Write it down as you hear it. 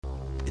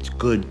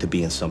good to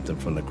be in something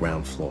from the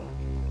ground floor.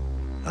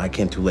 I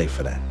came too late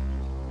for that.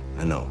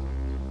 I know.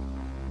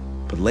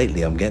 But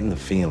lately, I'm getting the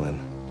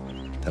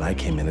feeling that I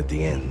came in at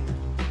the end.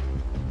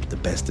 The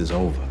best is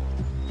over.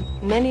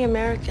 Many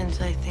Americans,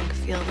 I think,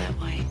 feel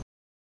that way.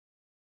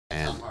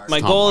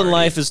 My goal in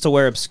life is to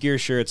wear obscure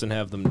shirts and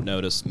have them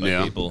noticed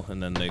by people,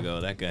 and then they go,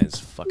 "That guy's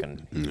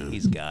fucking,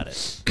 he's got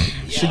it."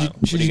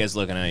 What are you guys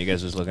looking at? You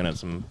guys just looking at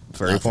some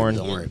furry porn?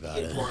 Don't worry about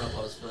it.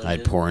 I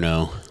had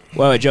porno.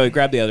 Wait, Joey,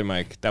 grab the other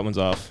mic. That one's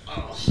off.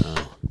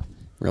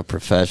 Real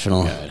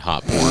professional. Yeah,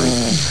 hot porn.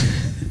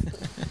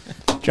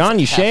 John,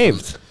 you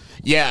shaved.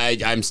 Yeah,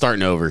 I'm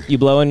starting over. You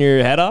blowing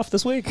your head off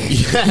this week?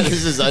 Yeah,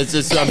 this is. It's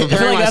just, I'm I feel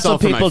preparing like that's what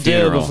myself for my people do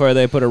funeral. before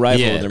they put a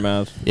rifle in their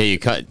mouth. Yeah, you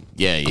cut.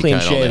 Yeah, you Clean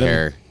cut all the shaven.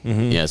 hair.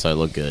 Yeah, so I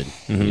look good.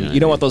 You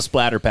don't want those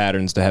splatter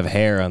patterns to have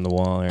hair on the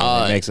wall. Or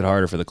it makes it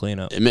harder for the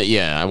cleanup.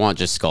 Yeah, I want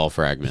just skull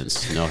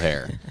fragments, no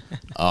hair.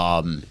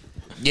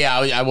 Yeah,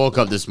 I woke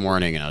up this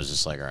morning and I was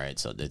just like, all right,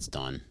 so it's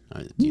done.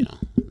 The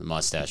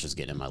mustache is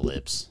getting in my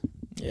lips.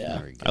 Yeah,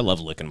 I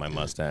love licking my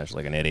mustache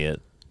like an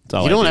idiot.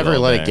 You don't ever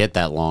let it get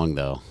that long,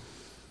 though.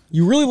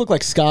 You really look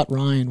like Scott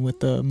Ryan with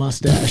the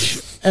mustache.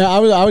 I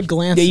would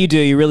glance. Yeah, you do.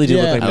 You really do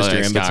look like I Mr.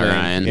 like Scott In-Between.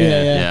 Ryan.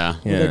 Yeah.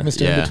 You look like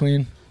Mr.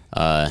 In-Between.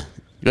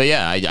 But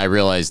yeah, I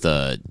realized,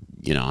 I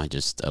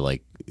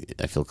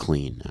feel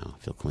clean now.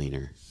 I feel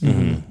cleaner.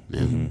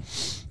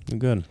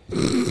 Good.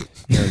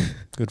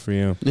 Good for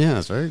you. Yeah,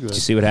 it's very good. Did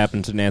you see what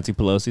happened to Nancy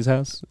Pelosi's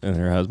house and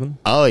her husband?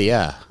 Oh,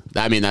 yeah.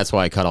 I mean, that's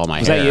why I cut all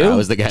my hair. Was that you? I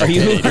was the guy. Are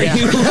you writing out?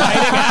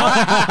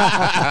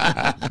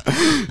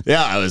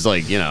 Yeah, I was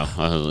like,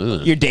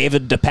 You're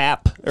David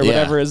DePape or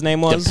whatever his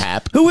name was.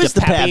 DePape. Who is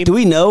the Pap? Do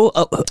we know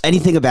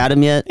anything about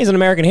him yet? He's an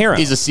American hero.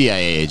 He's a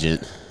CIA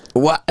agent.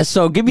 What?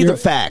 So give me the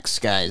facts,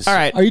 guys. All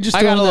right. Are you just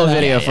I got a throwing little that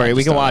out? video for you.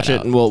 We just can watch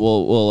throwing it it and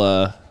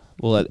we'll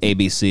let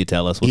ABC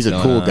tell us what's He's a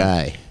going cool on.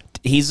 guy.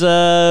 He's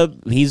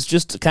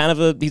just kind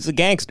of he's a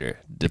gangster,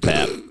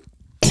 DePape.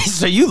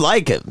 So you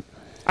like him?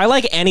 I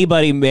like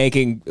anybody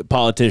making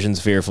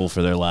politicians fearful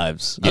for their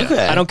lives. Yeah.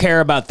 Okay. I don't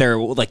care about their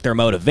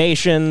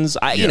motivations.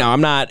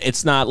 I'm not.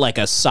 It's not like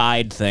a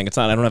side thing. It's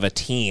not. I don't have a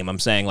team. I'm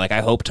saying like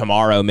I hope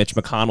tomorrow Mitch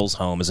McConnell's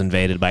home is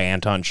invaded by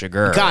Anton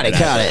Chigurh. Got it.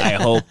 I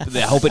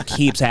hope it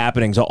keeps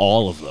happening to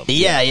all of them.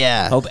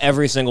 Yeah. I hope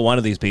every single one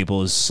of these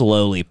people is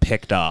slowly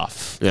picked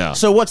off. Yeah.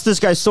 So what's this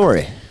guy's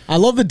story? I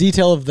love the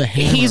detail of the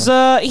hammer.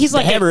 He's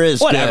like hammer is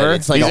whatever. good.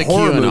 It's like He's a a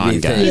horror QAnon movie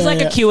guy. thing. He's like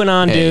a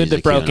QAnon Hey, dude he's a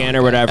that broke QAnon in or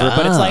guy. whatever,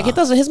 but it's like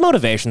his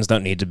motivations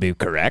don't need to be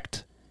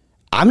correct.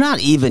 I'm not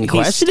even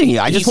questioning you.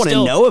 I just want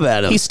to know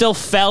about him. He still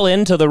fell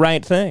into the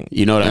right thing.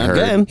 You know what I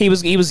heard? He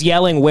was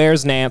yelling,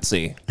 "Where's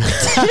Nancy?"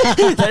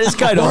 That is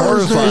kind of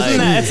horrifying.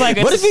 It's like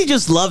what if he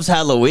just loves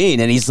Halloween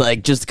and he's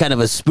like just kind of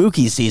a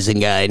spooky season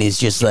guy and he's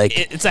just like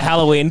it's a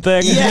Halloween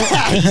thing?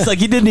 Yeah, he's like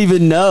he didn't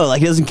even know.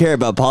 Like he doesn't care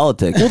about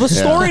politics. Well, the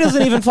story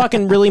doesn't even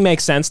fucking really make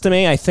sense to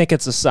me. I think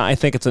it's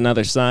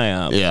another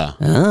psyop. Yeah.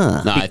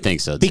 No, I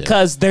think so too.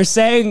 Because they're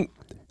saying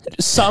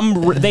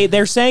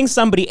they're saying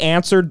somebody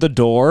answered the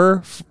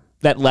door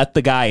that let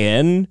the guy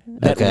in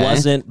that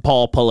wasn't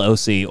Paul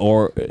Pelosi,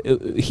 or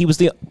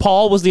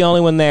Paul was the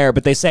only one there,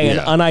 but they say an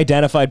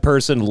unidentified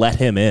person let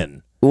him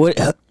in. What?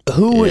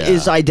 Who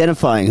is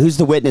identifying? Who's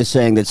the witness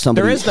saying that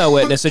somebody? There is no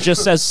witness. It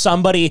just says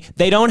somebody.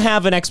 They don't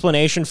have an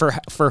explanation for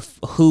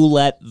who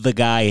let the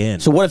guy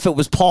in. So what if it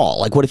was Paul?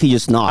 Like what if he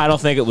just knocked? I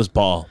don't think it was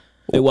Paul.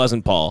 It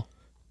wasn't Paul.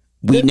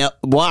 We know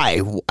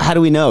why. How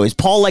do we know? Is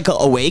Paul like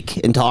awake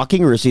and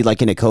talking, or is he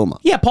like in a coma?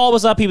 Yeah, Paul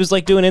was up. He was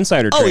like doing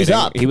insider trading. He's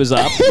up. He was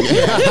up.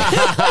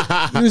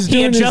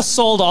 He had just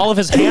sold all of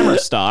his hammer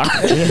stock.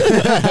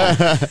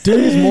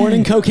 doing his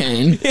morning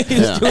cocaine. He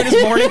was doing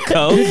his morning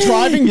coke.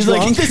 Driving He's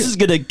drunk. like, this is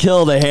gonna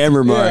kill the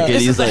hammer market.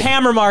 This He's is the like,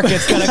 hammer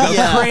market's gonna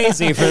go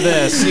crazy for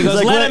this. He goes,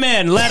 like, let him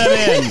in, let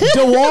him in.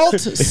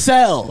 DeWalt,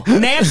 sell.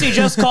 Nancy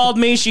just called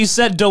me. She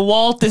said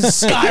DeWalt is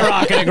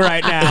skyrocketing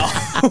right now.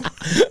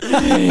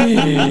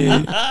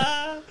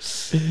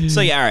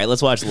 So yeah, all right.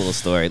 Let's watch a little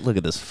story. Look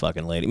at this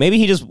fucking lady. Maybe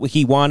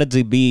he wanted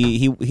to be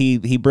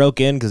he broke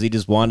in because he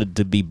just wanted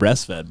to be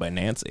breastfed by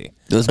Nancy.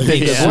 those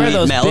big Where are sweet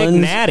those melons.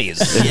 big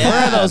natties? Where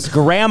are those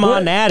grandma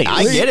natties?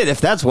 I get it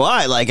if that's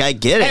why. Like I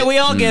get it. Hey, we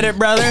all get it,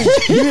 brother.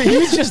 He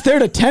was just there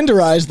to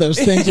tenderize those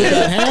things with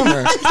that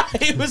hammer.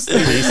 He was.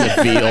 Piece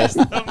of veal.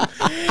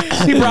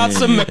 He brought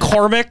some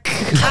McCormick.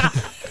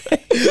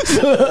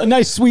 A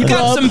nice sweet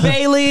Got rub. some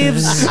bay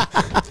leaves.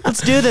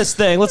 Let's do this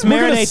thing. Let's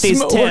marinate these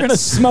tits. We're gonna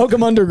smoke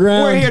them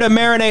underground. We're here to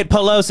marinate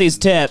Pelosi's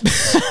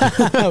tits.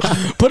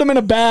 Put them in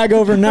a bag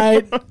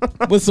overnight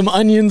with some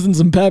onions and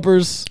some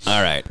peppers.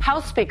 All right.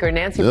 House Speaker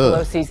Nancy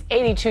Pelosi's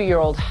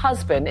 82-year-old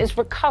husband is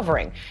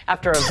recovering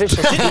after a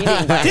vicious beating.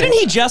 Didn't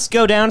he just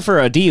go down for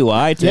a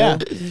DUI too?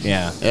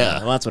 Yeah. Yeah.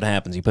 Well, that's what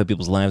happens. You put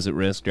people's lives at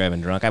risk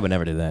driving drunk. I would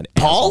never do that.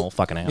 Paul? Asshole,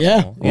 fucking asshole.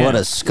 Yeah. What a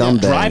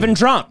scumbag. Driving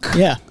drunk.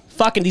 Yeah.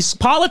 Fucking these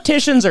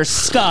politicians are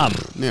scum.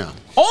 Yeah.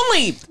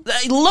 Only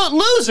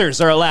losers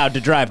are allowed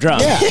to drive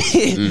drunk. Yeah.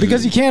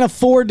 Because you can't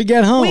afford to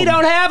get home. We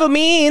don't have a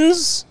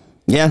means.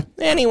 Yeah.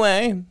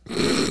 Anyway.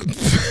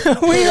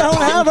 We don't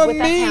have a with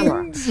a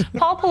hammer.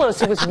 Paul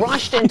Pelosi was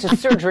rushed into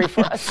surgery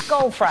for a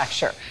skull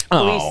fracture.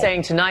 Police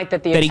saying tonight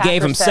that the That he attacker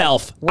gave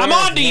himself. said, I'm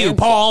 "Where's on to you, Nancy?"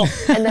 Paul.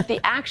 And that the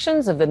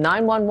actions of the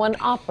 911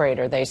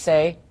 operator, they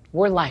say,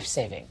 were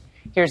life-saving.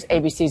 Here's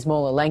ABC's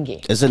Mola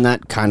Lenghi. Isn't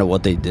that kind of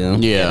what they do?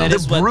 Yeah. That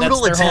is The what,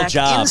 brutal that's their whole attack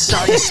job.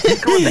 inside the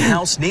Speaker of the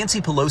House,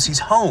 Nancy Pelosi's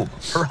home.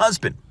 Her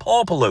husband,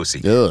 Paul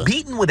Pelosi, Ugh.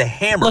 beaten with a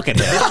hammer. Look at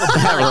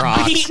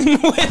him.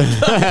 Beaten with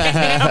the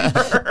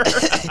hammer.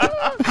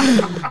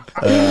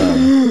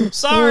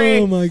 Sorry.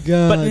 Oh my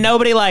God. But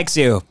nobody likes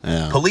you.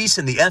 Police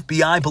and the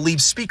FBI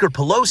believe Speaker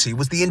Pelosi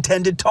was the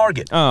intended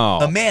target. Oh.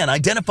 A man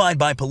identified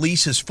by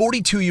police as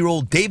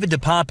 42-year-old David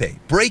DePape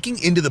breaking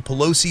into the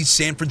Pelosi's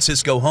San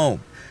Francisco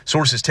home.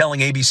 Sources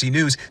telling ABC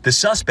News the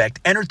suspect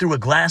entered through a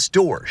glass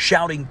door,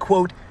 shouting,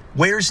 quote,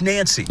 "Where's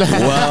Nancy?" Dude,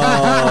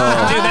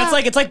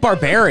 it's like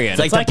Barbarian.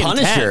 It's like the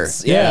Punisher.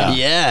 intense. Yeah.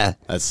 Yeah.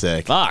 That's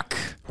sick. Fuck.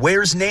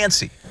 "Where's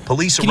Nancy?"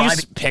 Police Can you arriving.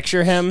 just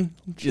picture him?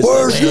 Just,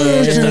 Where's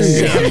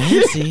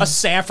a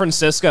San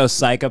Francisco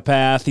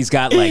psychopath. He's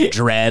got like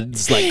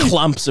dreads, like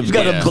clumps of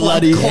got a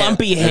bloody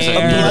clumpy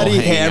hair. a bloody hanging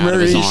out hammer.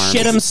 of his He arm.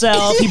 Shit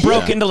himself. He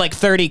broke into like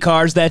 30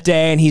 cars that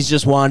day, and he's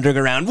just wandering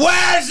around.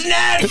 Where's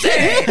Nancy?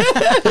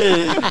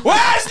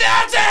 Where's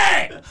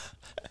Nancy?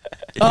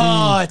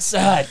 Oh,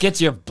 it gets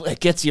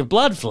your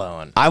blood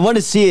flowing. I want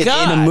to see it in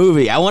God. a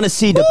movie. I want to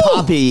see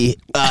DePape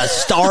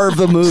star of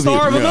a movie.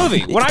 Star of a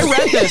movie. When I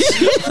read this,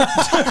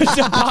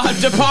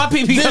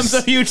 DePape becomes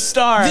a huge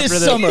star This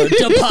after summer,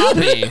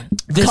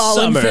 DePape,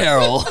 Colin summer.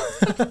 Farrell.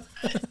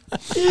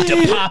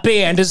 DePape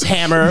and his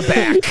hammer are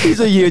back. He's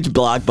a huge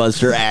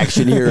blockbuster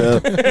action hero.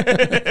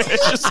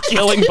 Just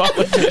killing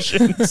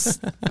politicians.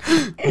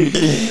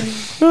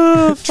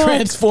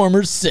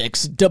 Transformers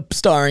 6,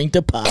 starring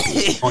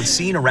DePape. on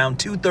scene around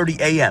 2:30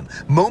 a.m.,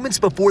 moments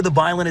before the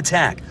violent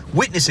attack,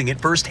 witnessing it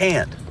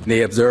firsthand.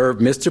 They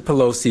observed Mr.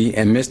 Pelosi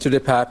and Mr.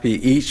 DePape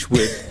each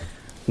with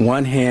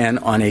one hand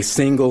on a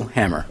single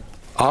hammer.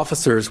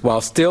 Officers,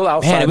 while still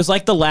outside... Man, it was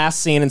like the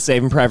last scene in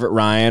Saving Private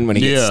Ryan when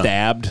he gets Yeah.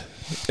 stabbed.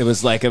 It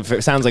was like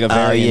it sounds like a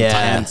very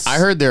intense. I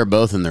heard they were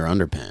both in their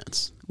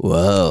underpants.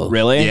 Whoa.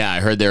 Really? Yeah, I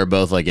heard they were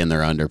both like in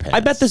their underpants.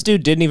 I bet this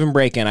dude didn't even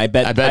break in. I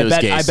bet it was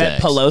gay I bet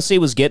sex. Pelosi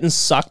was getting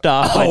sucked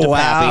off by DePape.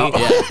 wow.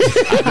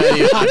 I bet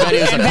he was a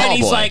And then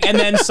he's cowboy. like, and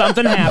then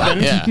something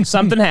happened. Yeah.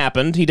 Something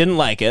happened. He didn't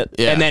like it.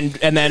 Yeah. And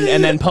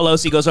then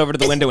Pelosi goes over to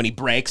the window and he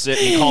breaks it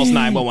and he calls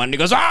 911 and he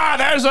goes,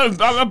 there's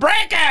a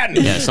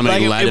break-in. Yeah,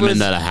 somebody let him into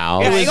the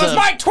house. Yeah, he goes,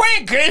 my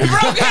twink is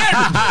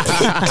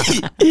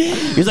broken.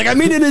 He's like, I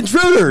mean an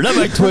intruder, not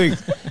my twink.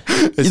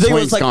 His think it twink's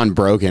was like- gone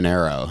broken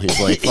arrow. He's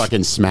like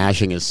fucking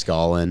smashing his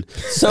skull in.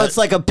 So it's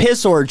like a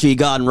piss orgy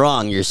gone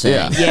wrong, you're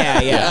saying?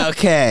 Yeah.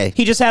 Okay.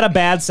 He just had a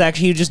bad sex.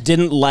 He just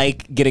didn't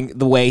like getting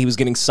the way he was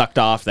getting sucked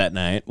off that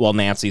night while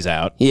Nancy's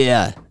out.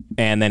 Yeah.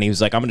 And then he was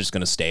like, I'm just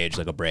going to stage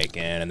like a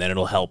break-in, and then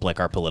it'll help like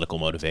our political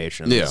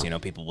motivations. Yeah. You know,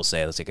 people will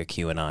say that's like a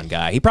QAnon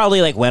guy. He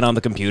probably like went on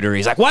the computer.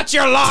 He's like, what's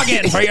your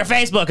login for your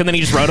Facebook? And then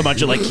he just wrote a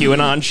bunch of like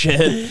QAnon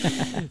shit.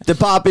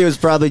 DePape was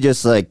probably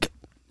just like,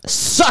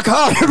 suck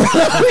harder,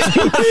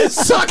 brother.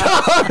 Suck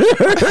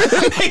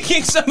harder.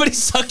 Making somebody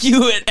suck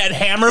you at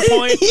hammer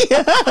point.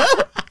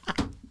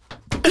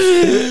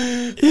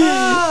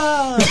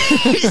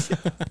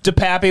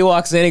 DePape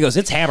walks in. He goes,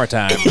 "It's hammer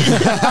time."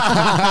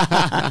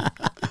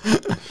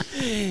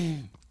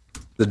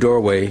 The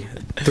doorway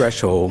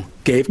threshold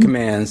gave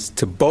commands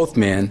to both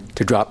men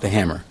to drop the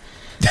hammer.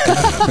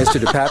 Mr.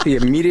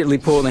 DePape immediately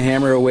pulled the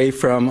hammer away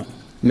from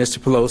Mr.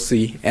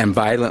 Pelosi and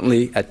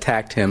violently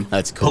attacked him.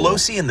 That's cool.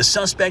 Pelosi and the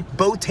suspect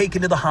both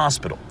taken to the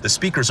hospital. The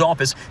Speaker's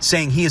office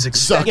saying he is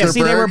expected. Yeah,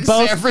 see, they were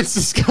both- San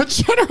Francisco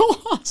General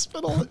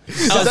Hospital.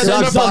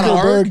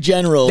 Zuckerberg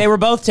General. They were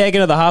both taken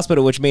to the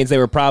hospital, which means they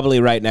were probably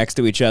right next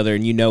to each other.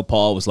 And you know,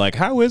 Paul was like,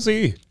 "How is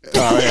he?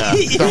 Oh yeah,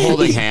 they're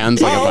holding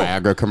hands like a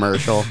Viagra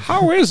commercial.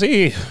 How is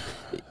he?"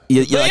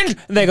 You The like, in-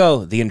 they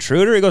go, "The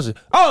intruder?" He goes,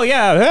 "Oh,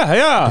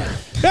 yeah,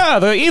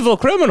 the evil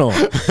criminal.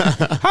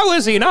 How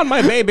is he? Not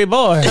my baby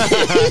boy."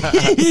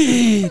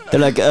 they're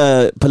like,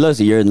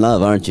 Pelosi, you're in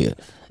love, aren't you?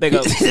 They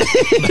go, the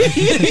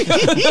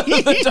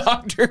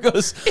doctor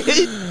goes,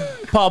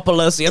 "Paul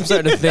Pelosi, I'm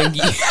starting to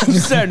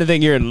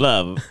think you're in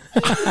love.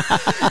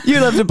 You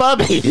love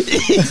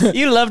DePape.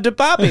 You love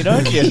DePape,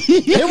 don't you?"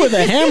 Hit with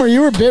a hammer, you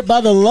were bit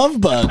by the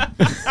love bug.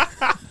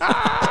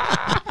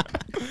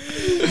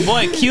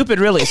 Boy, Cupid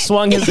really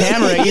swung his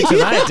hammer at you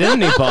tonight,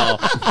 didn't he, Paul?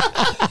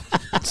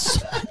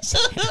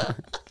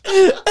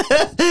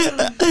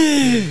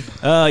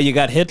 Oh, you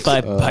got hit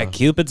by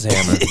Cupid's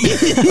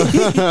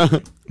hammer.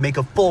 Make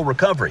a full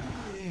recovery.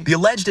 The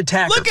alleged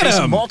attacker Look at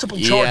facing him. multiple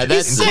Yeah, charges.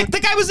 that's Sick.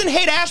 The guy was in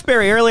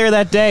Haight-Ashbury earlier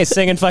that day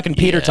singing fucking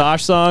Peter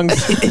Tosh songs.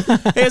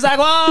 He's like,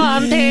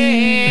 1, 2, 3,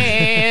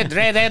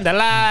 then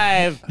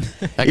alive.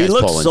 That He guy's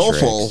looks pulling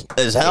soulful tricks.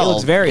 as He hell.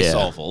 looks very Yeah.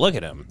 soulful. Look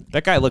at him.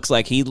 That guy looks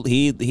like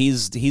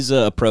he's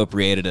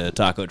appropriated a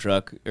taco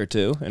truck or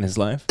two in his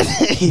life.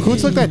 Who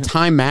took that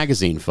Time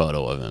magazine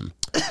photo of him?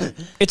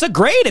 It's a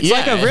great. It's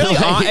like a Yeah, really.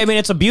 like- I mean,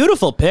 it's a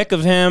beautiful pic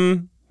of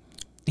him.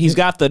 He's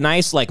got the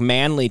nice, like,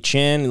 manly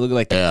chin. He look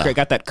like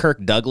got that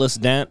Kirk Douglas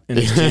dent in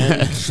his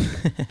chin.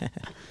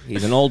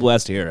 He's an Old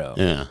West hero.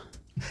 Yeah.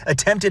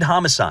 Attempted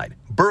homicide,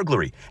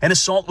 burglary, and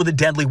assault with a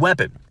deadly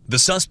weapon. The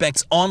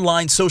suspect's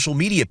online social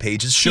media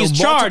pages show He's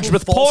charged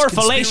with multiple poor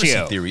false conspiracy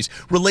fellatio. theories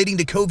relating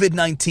to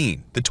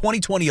COVID-19, the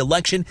 2020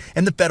 election,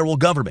 and the federal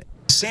government.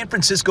 San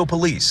Francisco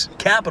police,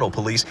 Capitol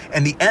Police,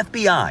 and the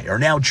FBI are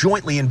now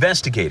jointly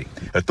investigating.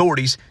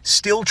 Authorities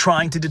still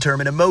trying to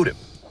determine a motive.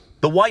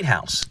 The White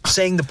House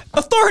saying the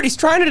authorities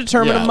trying to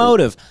determine a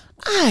motive.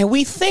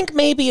 We think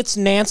maybe it's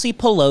Nancy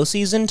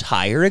Pelosi's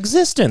entire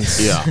existence.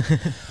 Yeah.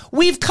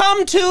 We've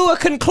come to a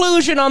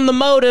conclusion on the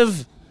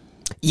motive.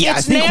 Yeah,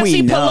 it's I think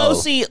Nancy we know.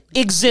 Pelosi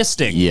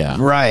existing. Yeah.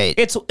 Right.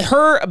 It's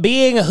her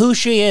being who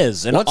she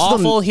is, an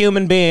awful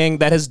human being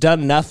that has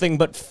done nothing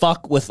but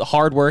fuck with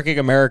hardworking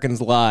Americans'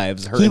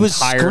 lives her He was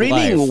entire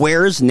screaming, life.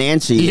 "Where's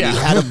Nancy?" Yeah. He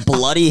had a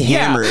bloody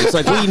hammer. It's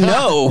like, we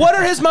know. What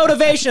are his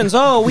motivations?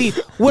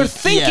 We're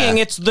thinking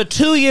it's the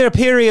 2-year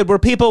period where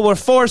people were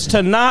forced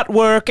to not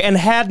work and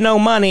had no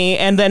money,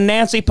 and then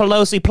Nancy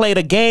Pelosi played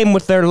a game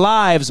with their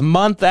lives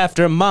month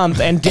after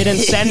month and didn't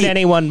send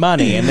anyone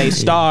money, and they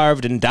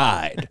starved and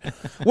died.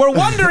 We're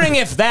wondering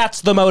if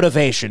that's the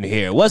motivation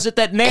here. Was it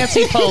that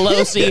Nancy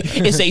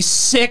Pelosi is a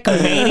sick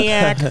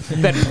maniac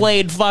that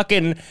played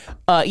fucking,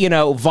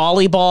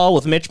 volleyball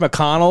with Mitch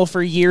McConnell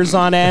for years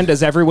on end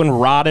as everyone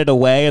rotted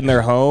away in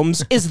their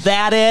homes? Is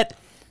that it?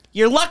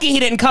 You're lucky he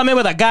didn't come in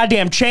with a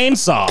goddamn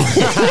chainsaw.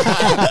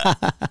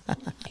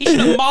 He should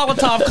have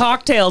Molotov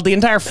cocktailed the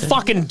entire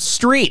fucking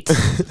street.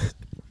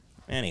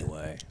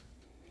 Anyway.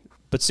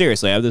 But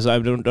seriously, I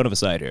don't have a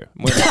side here.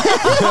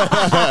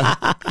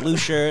 Blue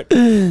shirt.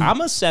 I'm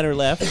a center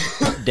left.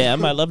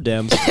 Dem. I love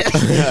Dems.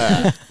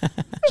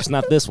 Just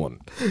not this one.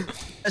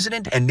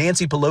 president and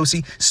Nancy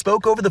Pelosi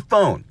spoke over the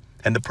phone,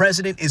 and the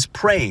president is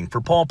praying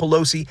for Paul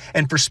Pelosi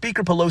and for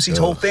Speaker Pelosi's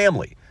whole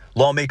family.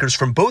 Lawmakers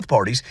from both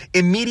parties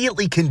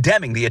immediately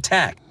condemning the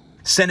attack.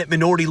 Senate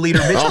Minority Leader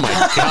Mitch Oh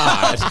my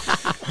God.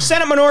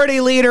 Senate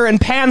Minority Leader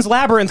and Pan's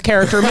Labyrinth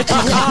character Mitch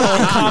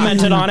McConnell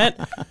commented on it,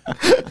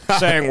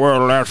 saying, "Well,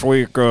 last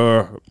week,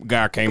 a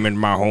guy came into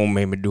my home,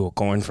 made me do a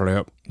coin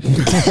flip."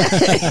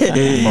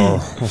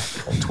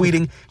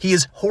 tweeting he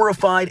is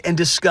horrified and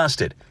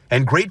disgusted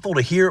and grateful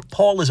to hear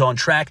Paul is on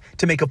track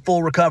to make a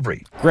full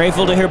recovery.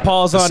 Grateful to hear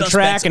Paul's on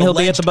track and he'll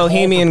be at the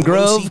Bohemian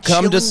Grove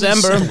come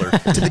December. Similar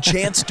to the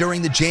chants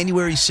during the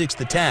January 6th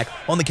attack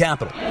on the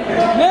Capitol.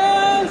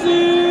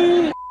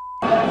 Nancy!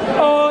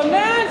 Oh,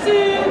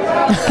 Nancy!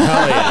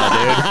 Hell yeah,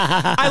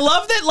 dude. I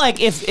love that,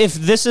 like, if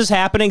this is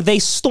happening, they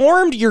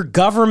stormed your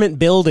government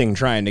building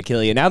trying to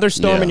kill you. Now they're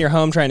storming your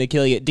home trying to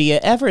kill you. Do you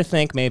ever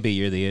think maybe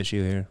you're the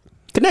issue here?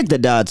 Connect the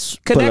dots,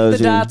 Connect Pelosi.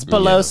 the dots,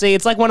 Pelosi.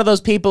 It's like one of those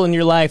people in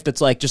your life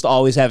that's like just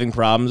always having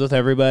problems with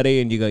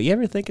everybody, and you go, you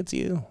ever think it's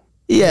you?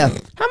 Yeah.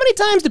 How many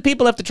times do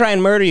people have to try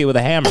and murder you with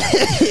a hammer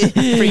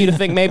for you to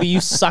think maybe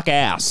you suck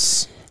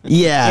ass?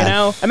 Yeah. You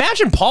know?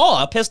 Imagine Paul,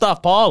 how pissed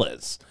off Paul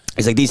is.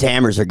 He's like, these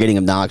hammers are getting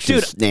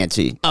obnoxious, Dude,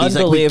 Nancy. He's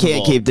Unbelievable. like, we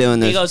can't keep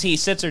doing this. He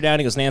sits her down,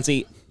 he goes,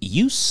 Nancy,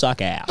 you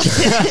suck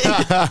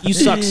ass. You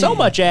suck so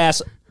much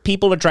ass,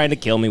 people are trying to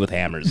kill me with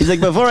hammers. He's like,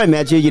 before I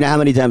met you, you know how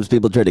many times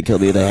people tried to kill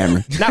me with a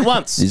hammer? Not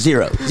once.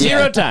 Zero.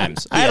 Zero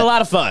times. I had a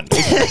lot of fun.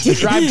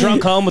 Drive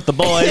drunk home with the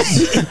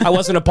boys. I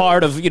wasn't a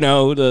part of,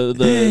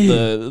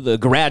 the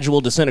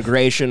gradual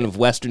disintegration of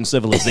Western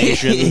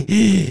civilization.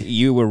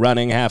 You were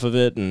running half of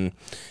it, and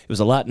it was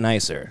a lot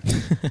nicer.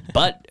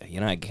 But,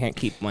 I can't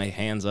keep my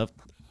hands up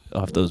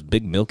off those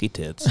big milky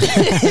tits.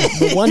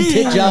 The one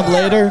tit job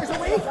later.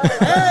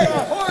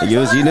 He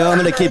goes, I'm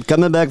going to keep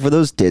coming back for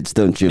those tits,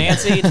 don't you?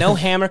 Nancy, no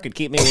hammer could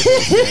keep me with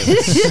those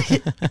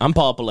tits. I'm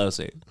Paul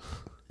Pelosi.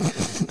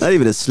 Not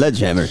even a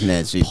sledgehammer,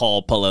 Nancy.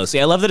 Paul Pelosi.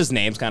 I love that his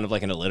name's kind of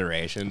like an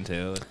alliteration,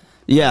 too.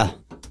 Yeah.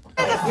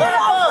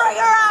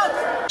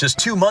 Just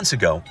 2 months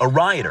ago, a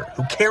rioter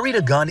who carried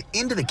a gun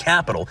into the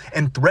Capitol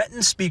and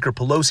threatened Speaker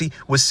Pelosi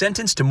was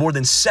sentenced to more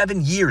than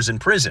 7 years in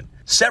prison.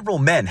 Several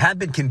men have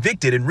been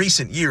convicted in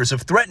recent years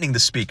of threatening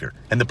the Speaker,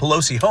 and the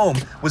Pelosi home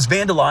was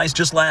vandalized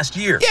just last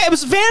year. Yeah, it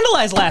was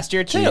vandalized last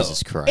year, too.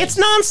 Jesus Christ. It's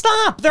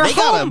nonstop. They're They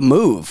home. gotta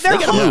move. They're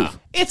They gotta home. move.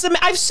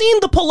 I've seen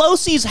the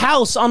Pelosi's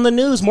house on the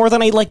news more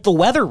than I like the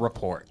weather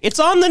report. It's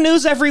on the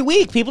news every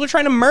week. People are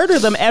trying to murder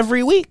them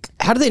every week.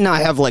 How do they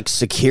not have,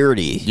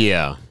 security?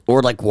 Yeah.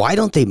 Or, why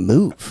don't they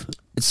move?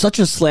 It's such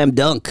a slam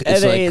dunk.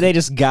 It's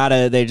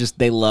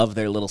They love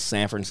their little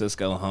San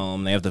Francisco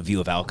home. They have the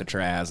view of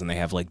Alcatraz, and they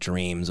have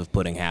dreams of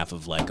putting half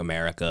of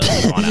America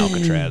on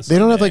Alcatraz. They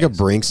don't have a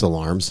Brinks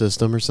alarm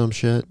system or some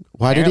shit.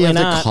 Why did he have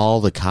Apparently to not.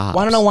 call the cops?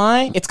 Want to know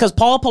why? It's because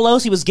Paul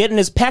Pelosi was getting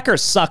his pecker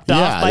sucked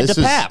off by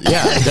DePape.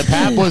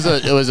 DePape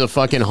was a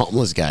fucking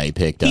homeless guy he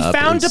picked He up.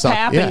 found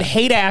DePape in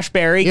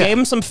Haight-Ashbury, gave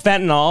him some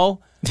fentanyl.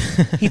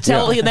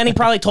 Then he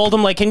probably told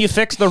him can you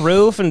fix the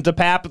roof? And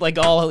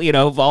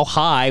DePape all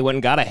high went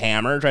and got a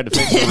hammer, tried to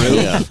fix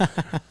the roof,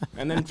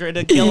 and then tried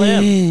to kill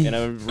him in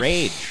a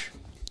rage.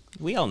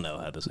 We all know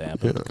how this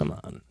happened. Come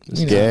on,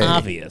 it's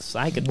obvious.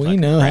 I could. We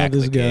know how crack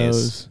this the case.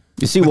 goes.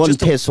 You see one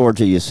piss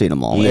orgy, you've seen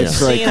them all. You've It's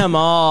seen them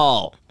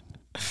all.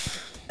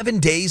 7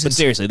 days. But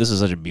seriously, this is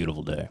such a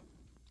beautiful day.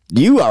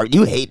 You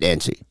hate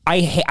Nancy.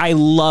 I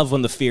love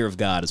when the fear of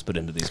God is put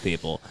into these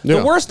people. Yeah.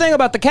 The worst thing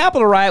about the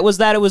Capitol riot was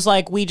that it was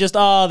like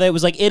it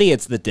was like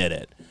idiots that did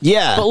it.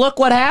 Yeah. But look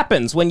what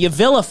happens when you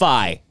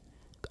vilify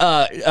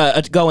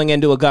going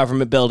into a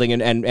government building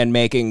and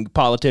making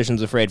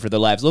politicians afraid for their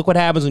lives. Look what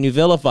happens when you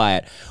vilify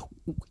it.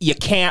 You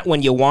can't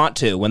when you want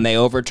to. When they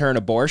overturn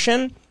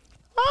abortion,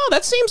 oh,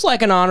 that seems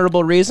like an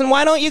honorable reason.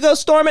 Why don't you go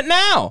storm it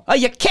now? Oh,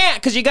 you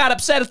can't because you got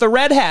upset at the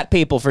red hat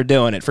people for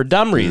doing it for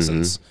dumb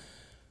reasons.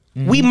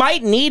 Mm-hmm. We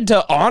might need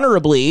to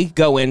honorably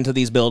go into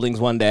these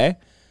buildings one day,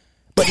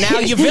 but now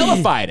you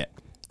vilified it.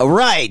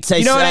 Right.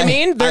 You know what I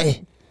mean?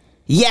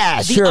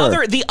 Yeah,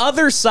 sure. The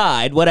other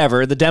side,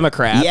 whatever, the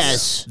Democrats,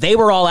 yes, they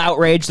were all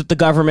outraged at the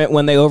government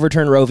when they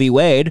overturned Roe v.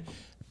 Wade.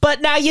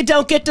 But now you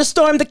don't get to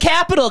storm the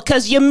Capitol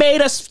because you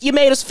made us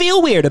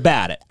feel weird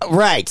about it.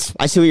 Right.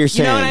 I see what you're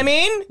saying. You know what I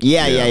mean?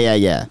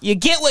 Yeah. You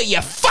get what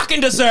you fucking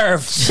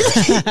deserve.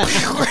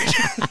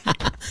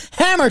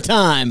 Hammer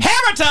time.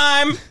 Hammer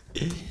time.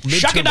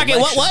 Shucky-ducky,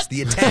 what?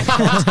 The attack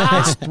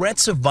as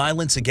threats of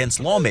violence against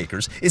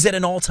lawmakers is at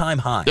an all-time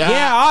high.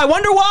 Yeah, I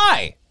wonder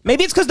why.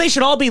 Maybe it's because they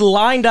should all be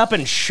lined up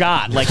and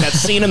shot, like that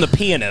scene in The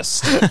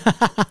Pianist.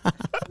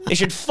 They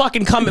should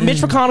fucking come. Mitch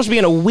McConnell should be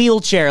in a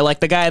wheelchair, like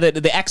the guy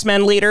the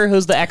X-Men leader,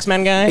 who's the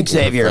X-Men guy,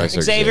 Xavier,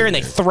 and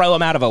they throw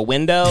him out of a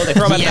window. They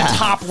throw him out of the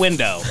top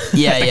window. Of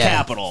the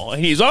Capitol.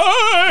 And he's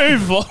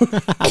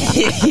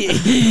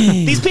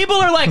These people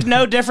are like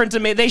no different to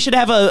me. They should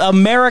have a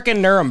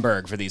American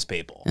Nuremberg for these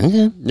people.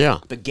 Mm-hmm. Yeah,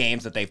 the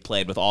games that they've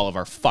played with all of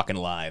our fucking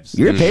lives.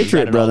 You're a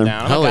patriot, brother.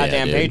 I'm a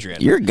goddamn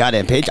patriot. You're a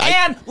goddamn patriot.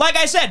 And like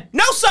I said,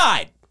 no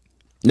side.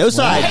 No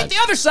side. I hate the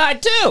other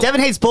side too. Devin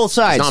hates both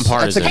sides. It's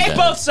nonpartisan. I hate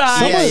both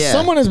sides.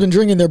 Someone has been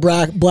drinking their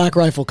black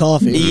rifle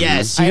coffee.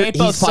 Yes, I hate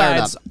both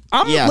sides.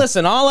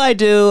 Listen, all I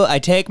do, I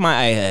take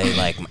I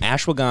like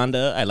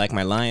ashwagandha, I like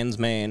my lion's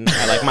mane,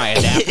 I like my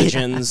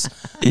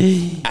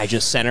adaptogens. I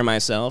just center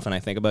myself and I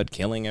think about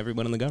killing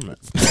everyone in the government.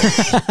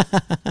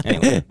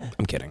 Anyway,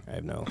 I'm kidding. I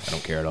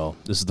don't care at all.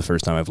 This is the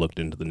first time I've looked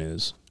into the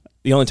news.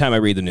 The only time I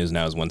read the news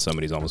now is when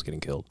somebody's almost getting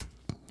killed.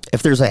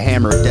 If there's a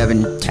hammer,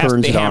 Devin turns Has to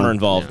be it hammer on.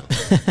 involved.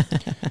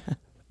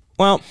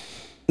 Well,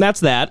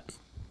 that's that.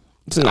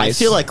 It's a nice,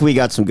 I feel like we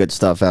got some good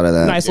stuff out of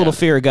that. nice little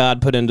fear of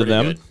God put into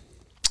them. good.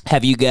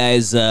 Have you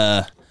guys?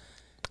 Can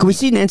we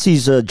see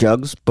Nancy's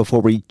jugs before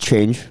we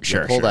change?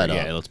 Sure, pull that up.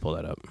 Yeah, let's pull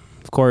that up.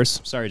 Of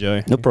course. Sorry,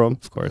 Joey. No problem.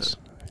 Of course.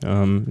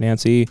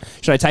 Nancy.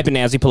 Should I type in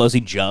Nancy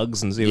Pelosi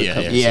jugs and see what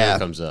comes up? See what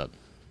comes up.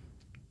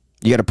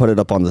 You got to put it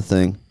up on the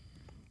thing.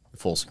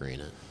 Full screen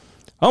it.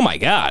 Oh my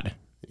God!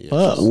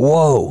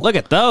 Whoa! Look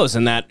at those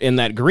in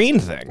that green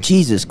thing.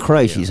 Jesus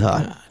Christ, she's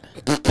hot.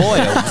 Boy,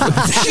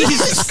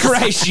 Jesus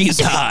Christ, she's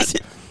hot.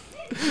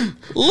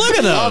 Look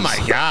at those. Oh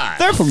my God!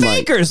 They're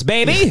fakers,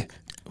 baby.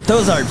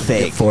 Those aren't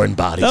fake. Foreign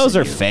bodies. Those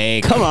are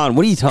fake. Come on,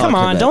 what are you talking about?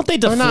 Come on, don't they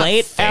They're not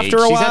deflate fake. after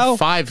a She's while? had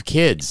 5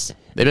 kids.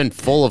 They've been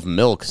full of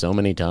milk so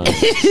many times.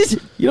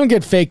 You don't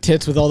get fake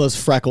tits with all those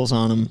freckles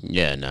on them.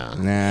 Yeah, no.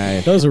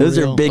 Nah. Those are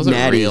real. big Those are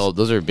natties. real.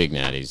 Those are big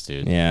natties,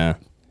 dude. Yeah.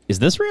 Is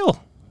this real?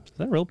 Is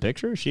that a real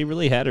picture? She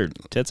really had her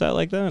tits out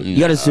like that? You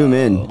got to zoom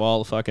in.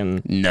 Wall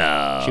fucking.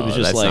 No, She was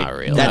just that's like- not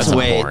real. That's That's, the a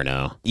way-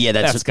 porno. Yeah,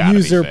 That's gotta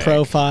User be fake.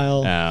 profile.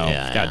 Oh,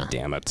 Yeah, God yeah.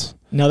 damn it.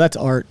 No, that's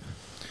art.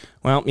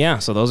 Well, yeah,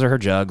 so those are her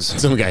jugs.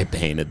 Some guy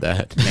painted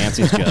that.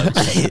 Nancy's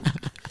jugs.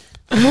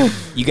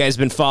 You guys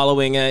been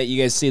following,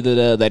 you guys see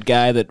that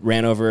guy that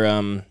ran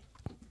over,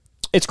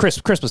 it's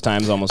Christmas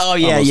time's almost Oh,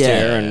 yeah, almost yeah.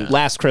 here. And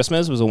last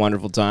Christmas was a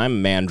wonderful time. A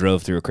man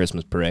drove through a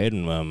Christmas parade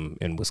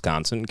in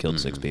Wisconsin and killed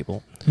 6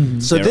 people.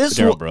 So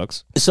Daryl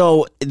Brooks.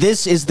 So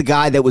this is the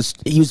guy that was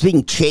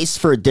being chased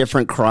for a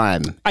different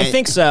crime. I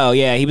think so.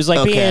 Yeah, he was like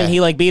Okay. he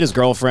like beat his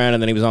girlfriend,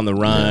 and then he was on the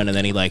run, and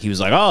then he was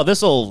like, oh,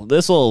 this'll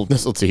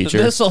teach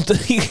her.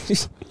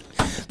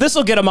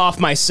 this'll get him off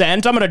my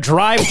scent. I'm gonna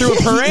drive through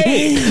a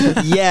parade.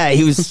 Yeah,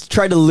 he was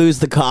trying to lose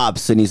the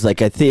cops, and he's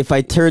like, I think if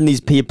I turn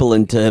these people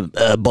into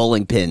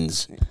bowling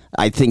pins,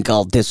 I think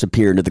I'll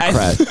disappear into the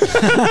crowd.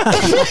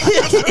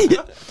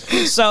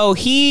 So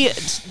he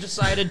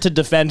decided to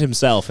defend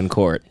himself in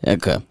court.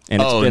 Okay.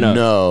 And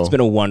it's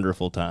been a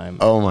wonderful time.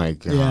 Oh my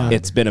God. Yeah.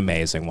 It's been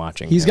amazing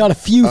watching. He's him. got a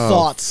few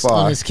thoughts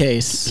on his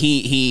case.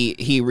 He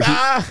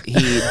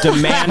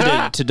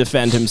demanded to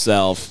defend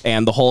himself,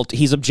 and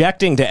he's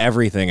objecting to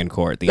everything in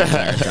court the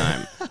entire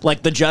time.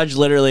 Like the judge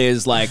literally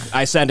is like,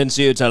 "I sentence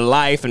you to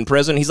life in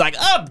prison." He's like,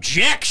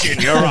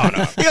 "Objection, Your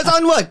Honor." He goes,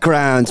 on what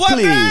grounds, What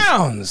please?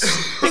 grounds?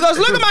 He goes,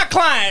 "Look at my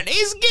client.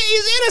 He's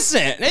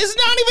innocent. He's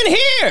not even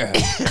here."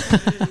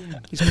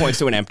 He points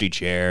to an empty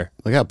chair.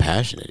 Look how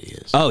passionate he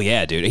is. Oh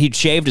yeah, dude. He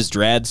shaved his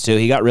dreads too.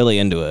 He got really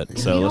into it.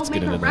 So let's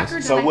get into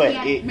this. So what?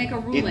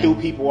 It threw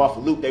people off a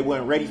loop. They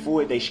weren't ready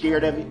for it. They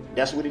scared of it.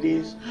 That's what it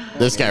is.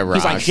 This guy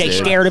rocks. He's like, "Jay dude.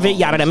 scared of it."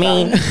 Yada what I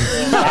mean.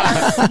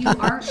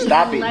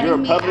 Stop it.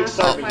 You're a public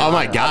servant. Oh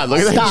my God! Look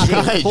at that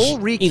judge. Full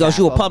recap He goes,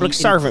 "You a of public the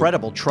servant."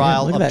 Incredible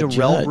trial Damn, look at of that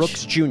Darrell judge.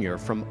 Brooks Jr.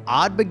 from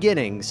odd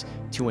beginnings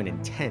to an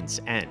intense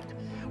end.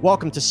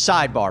 Welcome to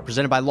Sidebar,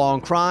 presented by Law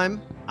and Crime.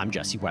 I'm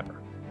Jesse Weber.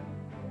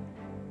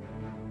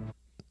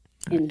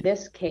 in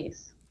this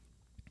case?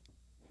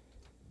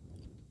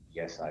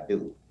 Yes, I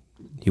do.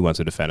 He wants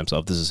to defend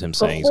himself. This is him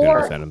saying he's going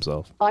to defend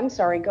himself. I'm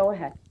sorry, go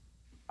ahead.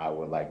 I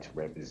would like to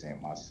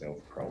represent myself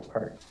pro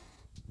per.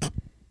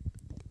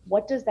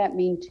 What does that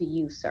mean to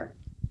you, sir?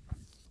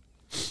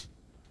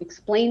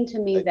 Explain to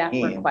me that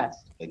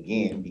request.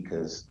 Again,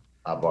 because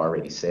I've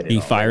already said it. He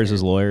fires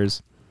his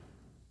lawyers.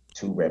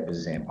 To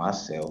represent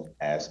myself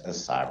as a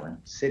sovereign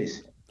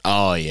citizen.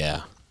 Oh,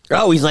 yeah.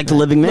 Oh, he's like the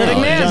living man.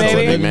 Living man,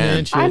 baby. Living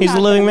man. He's the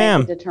living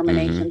man.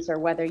 Determination, sir,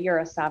 whether you're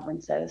a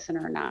sovereign citizen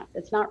or not.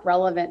 It's not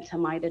relevant to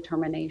my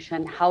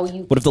determination how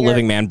you. What if the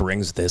living man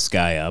brings this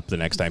guy up the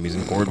next time he's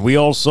in court? We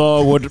all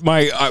saw what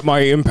my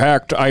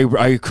impact.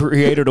 I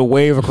created a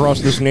wave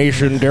across this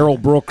nation. Daryl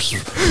Brooks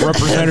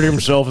represented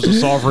himself as a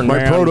sovereign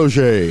man. My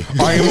protege.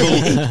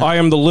 I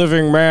am the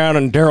living man,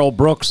 and Daryl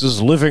Brooks is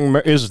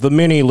the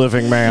mini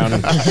living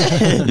man.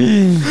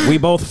 We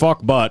both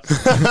fuck butt.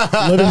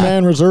 Living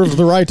man reserves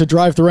the right to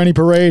drive through any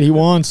parade he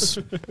wants.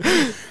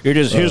 It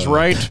is his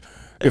right.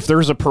 If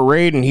there's a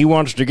parade and he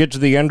wants to get to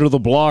the end of the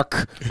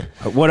block,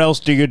 what else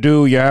do?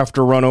 You have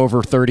to run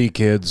over 30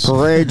 kids.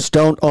 Parades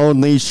don't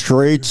own these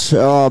streets.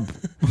 Earth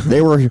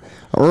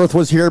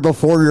was here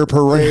before your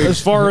parade.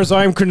 As far as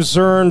I'm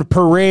concerned,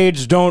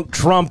 parades don't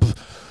trump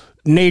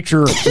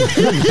nature.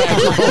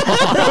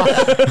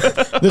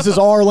 This is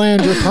our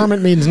land. Your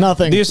permit means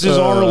nothing. This is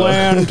our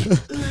land.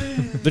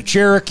 The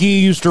Cherokee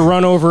used to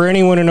run over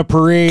anyone in a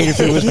parade if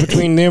it was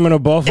between them and a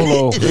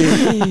buffalo.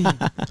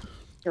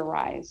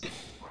 Rise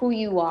who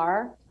you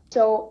are.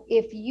 So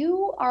if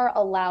you are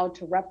allowed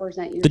to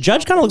represent yourself, The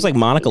judge kind of looks like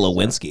Monica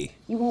Lewinsky.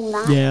 you will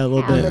not Yeah, a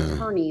little have bit.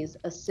 attorneys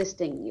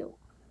assisting you.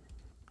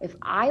 If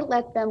I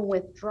let them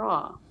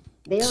withdraw,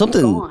 they're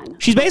Something- gone.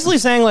 She's basically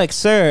saying, like,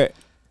 sir,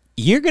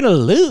 you're going to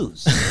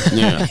lose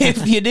Yeah.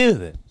 if you do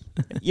this.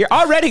 You're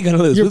already going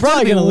to lose. You're It's gonna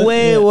probably be gonna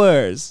way yeah.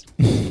 worse.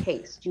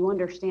 Case. Do you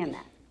understand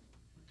that?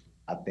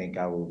 I think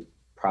I will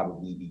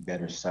probably be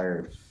better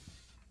served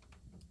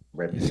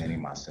representing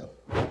myself.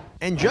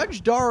 And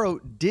Judge Darrow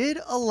did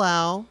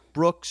allow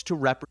Brooks to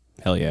represent.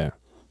 Hell yeah.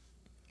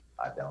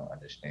 I don't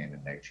understand the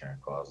nature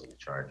and cause of the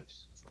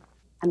charges.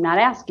 I'm not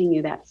asking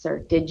you that, sir.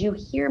 Did you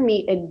hear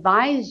me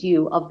advise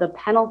you of the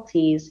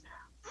penalties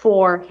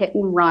for hit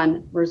and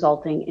run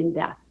resulting in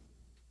death?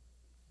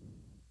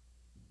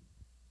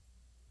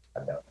 I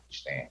don't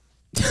understand.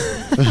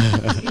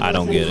 I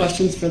don't get it.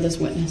 Questions for this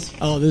witness?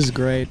 Oh, this is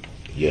great.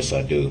 Yes,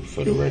 I do.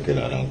 For the record,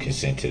 I don't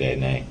consent to that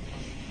name.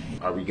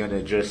 Are we going to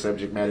address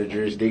subject matter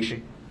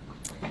jurisdiction?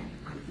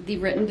 The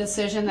written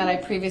decision that I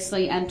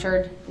previously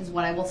entered is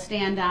what I will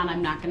stand on.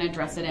 I'm not going to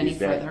address it any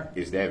further.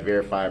 Is that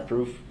verified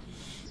proof?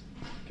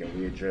 Can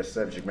we address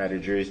subject matter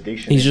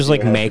jurisdiction? He's just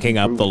like making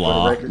up the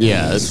law.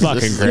 Yeah, it's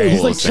fucking Dude, great.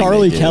 he's like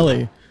Charlie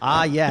Kelly.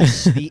 Ah,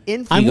 yes. The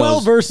I'm well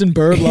versed in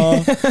bird law.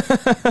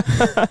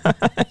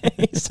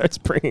 He starts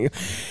bringing.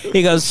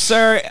 He goes,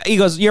 sir. He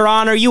goes, Your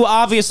Honor, you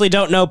obviously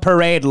don't know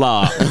parade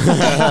law.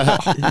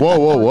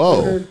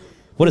 Whoa.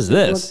 What is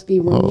this?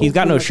 He's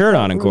got no shirt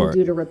on in court.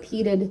 Due to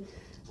repeated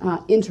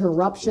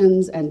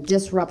interruptions and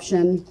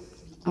disruption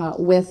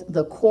with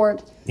the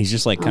court. He's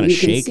just like kind of You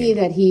can shaking. see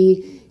that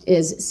he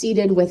is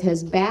seated with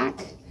his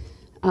back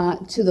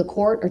to the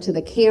court or to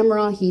the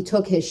camera. He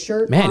took his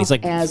shirt Man, off he's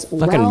like as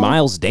fucking well.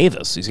 Miles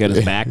Davis. He's got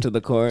his back to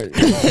the court.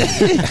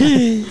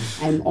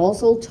 I'm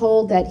also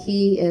told that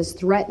he is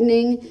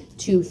threatening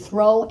to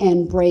throw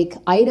and break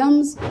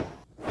items.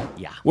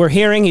 We're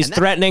hearing he's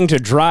threatening to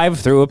drive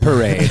through a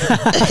parade.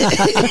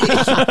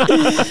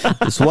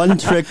 This one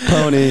trick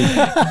pony.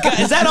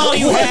 Is that all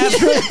you have?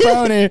 Trick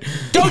pony.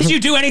 Don't you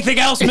do anything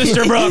else,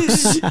 Mr.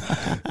 Brooks?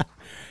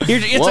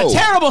 It's Whoa. a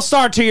terrible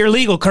start to your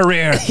legal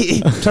career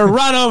to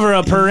run over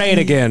a parade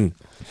again.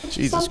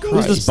 Jesus Who's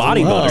Christ. this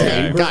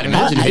bodybuilder? God,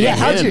 imagine hitting Yeah,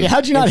 him.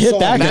 how'd you not hit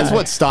that guy? That's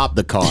what stopped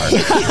the car.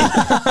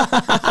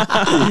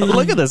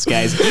 Look at this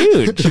guy's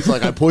huge. She's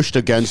like, I pushed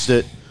against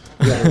it.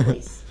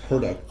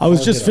 I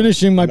was just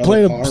finishing my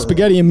plate of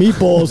spaghetti and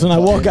meatballs, and I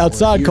walk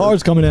outside,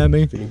 cars coming at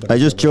me. I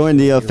just joined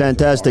the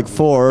Fantastic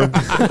Four.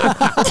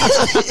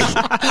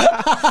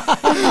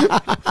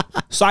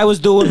 So I was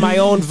doing my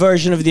own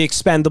version of the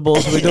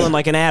Expendables. We're doing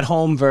like an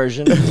at-home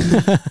version.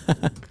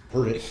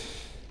 Verdict.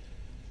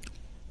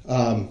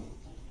 I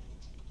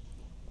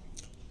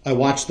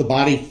watched the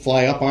body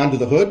fly up onto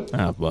the hood,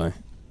 Oh boy.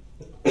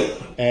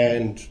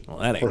 and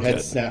that ain't her head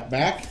good. snapped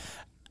back.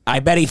 I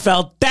bet he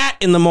felt that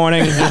in the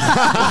morning.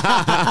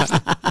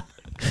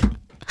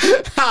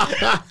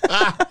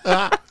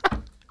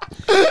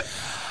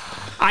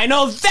 I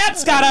know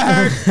that's gotta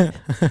hurt.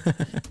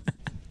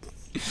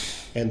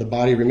 And the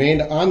body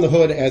remained on the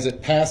hood as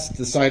it passed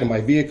the side of my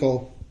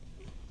vehicle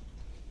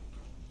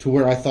to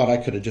where I thought I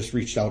could have just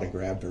reached out and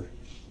grabbed her.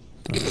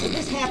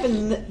 This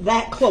happened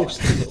that close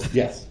to you.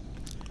 Yes.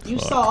 You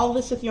saw all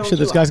this with your own Shit,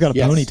 this two guy's got a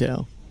Yes.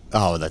 ponytail.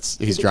 Oh,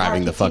 he's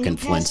driving the fucking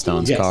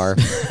Flintstones Yes. car.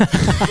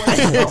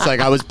 It's like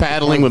I was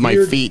paddling with my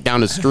Weird. feet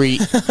down the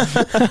street, wearing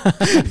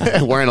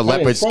a Right in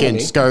leopard front of skin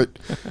me. skirt.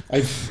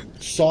 I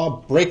saw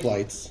brake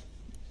lights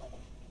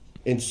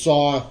and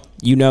saw.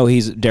 You know,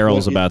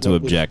 Daryl's about to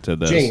object to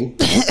this. Jane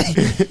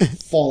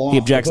fall off. He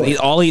objects. the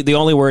hood. The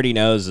only word he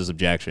knows is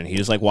objection. He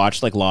just like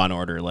watched like Law and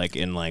Order like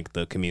in like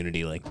the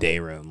community like day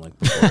room like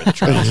before the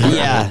trial started.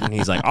 Yeah. And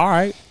he's like, all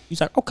right. He's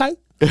like, okay.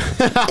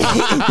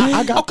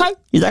 Okay.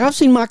 He's like, I've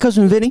seen my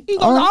cousin Vinny. He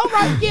goes, all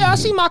right. Yeah, I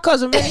see my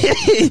cousin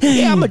Vinny.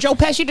 Yeah, I'm gonna Joe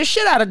Pesci the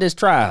shit out of this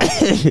trial.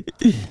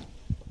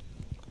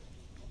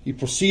 He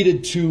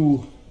proceeded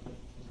to,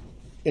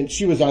 and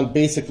she was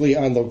basically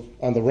on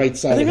the right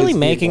side. Are they of really his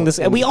making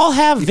vehicle, this? We all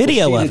have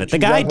video of it. The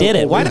guy did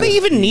it. Why do they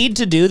even to? need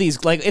to do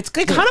these? Like, it's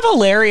kind of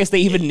hilarious they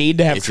even need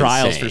to have It's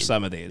trials insane. for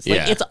some of these. Like,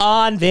 Yeah. it's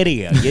on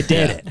video. You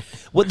did it.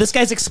 What this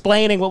guy's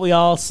explaining what we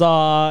all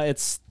saw.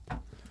 It's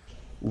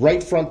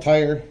right front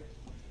tire,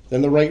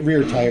 then the right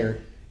rear tire.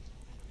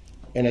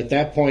 And at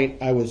that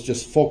point, I was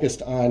just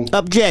focused on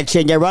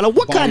Objection, Your Honor.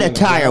 What kind of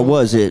tire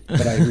was it?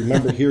 But I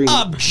remember hearing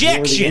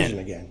Objection! the engine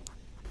again.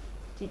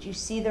 Did you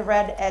see the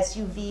red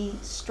SUV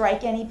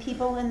strike any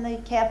people in the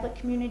Catholic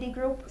community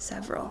group?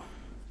 Several.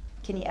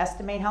 Can you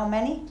estimate how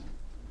many?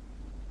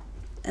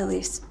 At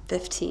least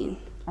 15.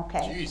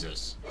 Okay.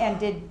 Jesus. And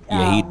did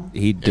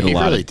he did He a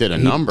lot. really did a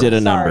number. He did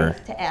a sorry number.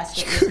 to ask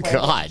it this way.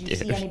 God, did you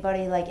see dude.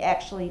 anybody like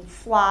actually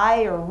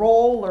fly or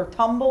roll or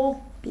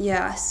tumble?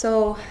 Yeah,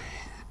 so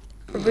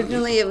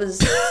originally it was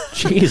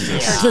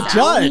Jesus. The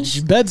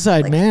judge,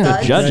 bedside man. thuds.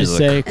 for Judge Christ's is a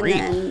sake. and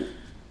then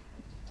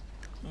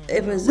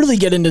it was Really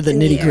get into the in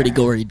nitty gritty air,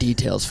 gory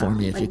details for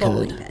me if like you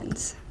bowling could.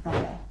 pins.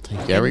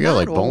 There we And go, not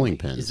like bowling only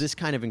pins. Is this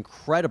kind of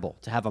incredible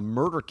to have a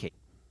murder case?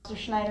 Mr.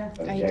 Schneider?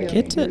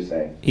 Get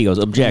it. He goes,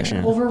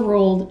 objection.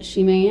 Overruled,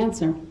 she may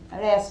answer.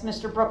 I'd ask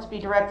Mr. Brooks be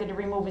directed to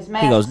remove his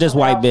mask. He goes, this or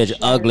white else bitch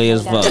Schneider ugly can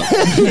as fuck.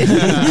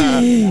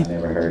 I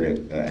never heard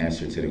an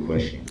answer to the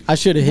question. I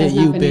should have hit Has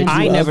not you, been bitch. answered.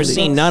 I ain't never Please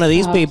seen none of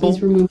these people.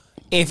 Please remove.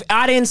 If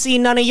I didn't see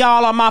none of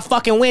y'all on my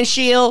fucking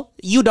windshield,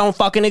 you don't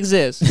fucking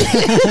exist.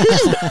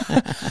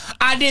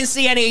 I didn't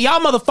see any of y'all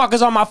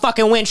motherfuckers on my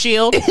fucking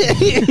windshield.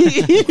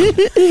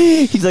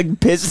 He's like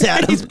pissed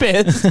at him. He's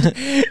pissed.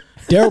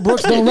 Daryl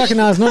Brooks don't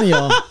recognize none of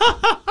y'all.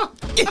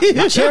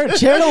 Chair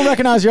don't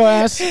recognize your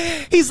ass.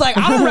 He's like,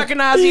 I don't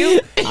recognize you.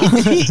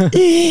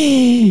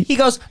 He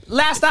goes,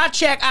 last I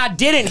checked, I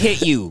didn't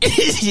hit you.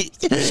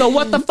 So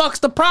what the fuck's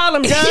the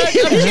problem, Judge?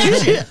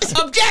 Objection.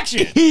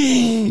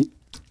 Objection.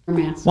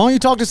 Why don't you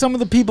talk to some of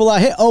the people I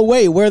hit? Oh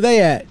wait, where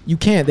they at? You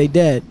can't. They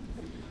dead.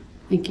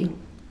 Thank you.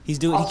 He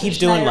keeps Officer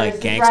doing Schneider, like is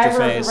gangster the driver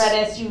face. of the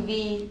red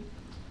SUV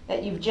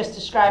that you've just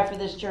described for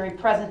this jury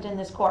present in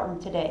this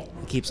courtroom today.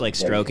 He keeps like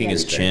stroking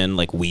his chin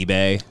like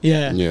Weebay.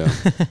 Yeah. Yeah.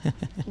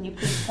 Can you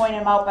please point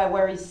him out by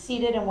where he's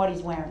seated and what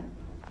he's wearing?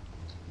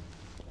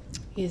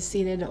 He is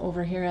seated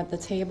over here at the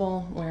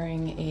table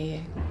wearing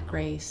a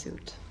gray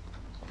suit.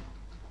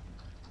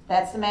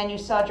 That's the man you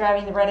saw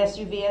driving the red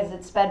SUV as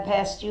it sped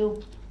past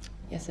you?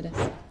 Yes, it is.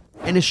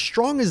 And as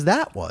strong as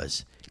that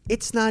was,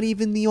 it's not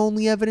even the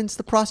only evidence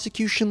the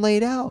prosecution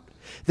laid out.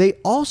 They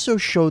also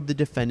showed the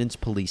defendant's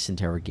police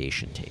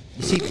interrogation tape.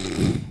 You see,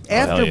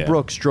 after hell yeah.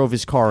 Brooks drove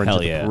his car into Hell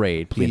the yeah.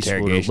 parade, The police,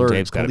 interrogation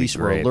tape's gotta be police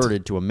were great.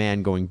 alerted to a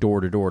man going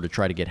door to door to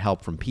try to get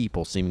help from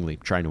people, seemingly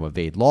trying to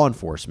evade law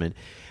enforcement.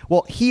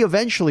 Well, he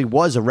eventually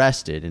was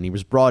arrested and he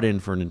was brought in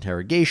for an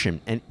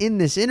interrogation. And in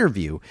this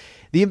interview,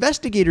 the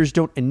investigators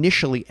don't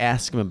initially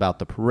ask him about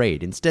the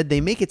parade. Instead,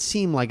 they make it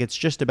seem like it's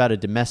just about a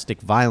domestic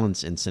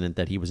violence incident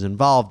that he was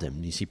involved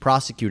in. You see,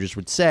 prosecutors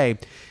would say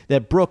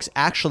that Brooks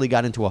actually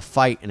got into a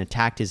fight and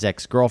attacked his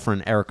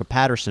ex-girlfriend, Erica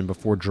Patterson,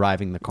 before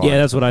driving the car. Yeah, to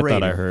that's the what I parade.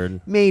 thought I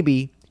heard.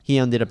 Maybe he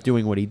ended up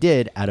doing what he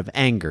did out of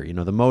anger. You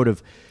know, the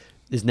motive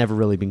has never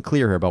really been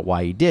clear here about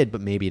why he did, but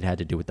maybe it had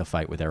to do with the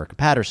fight with Erica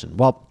Patterson.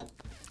 Well,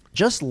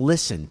 just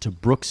listen to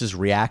Brooks's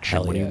reaction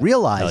Hell when yeah. he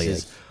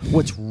realizes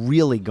what's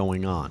really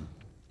going on.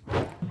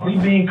 We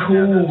been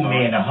cool,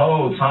 man, the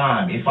whole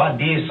time. If I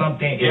did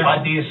something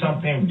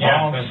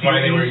wrong, that's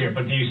why they were here.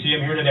 But do you see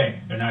them here today?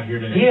 They're not here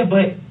today. Yeah,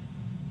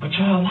 but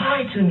y'all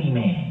lied to me,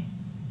 man.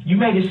 You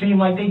made it seem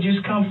like they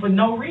just come for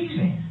no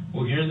reason.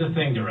 Well, here's the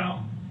thing,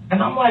 Darrell.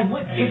 And I'm like,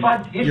 what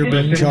if You're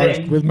being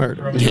charged with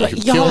murder.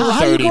 Y'all,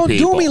 how you gonna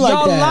do me like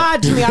y'all that?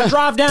 lied to me. I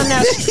drive down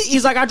that.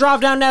 He's like, I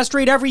drive down that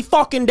street every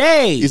fucking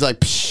day. He's like,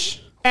 psh.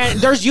 And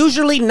there's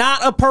usually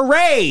not a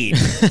parade.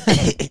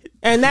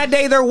 And that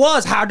day there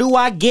was. How do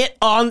I get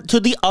on to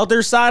the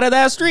other side of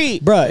that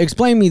street? Bruh,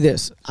 explain me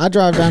this. I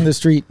drive down the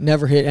street,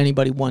 never hit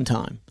anybody one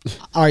time.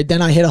 All right,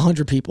 then I hit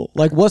 100 people.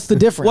 Like, what's the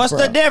difference? What's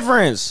bruh? the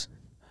difference?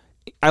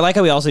 I like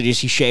how he also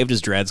just he shaved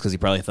his dreads because he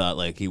probably thought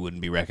like he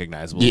wouldn't be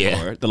recognizable. Yeah.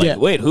 For it. They're like, Yeah.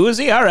 wait, who is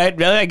he? All right,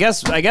 well, I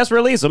guess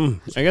release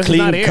him. I guess he's Clean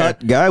not here.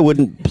 cut guy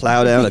wouldn't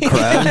plow down a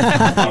crowd.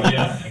 Oh,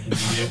 yeah, I can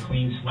give you a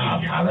clean slate.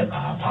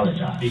 I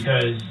apologize.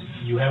 Because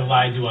you have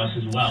lied to us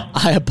as well.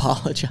 I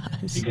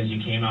apologize. Because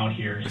you came out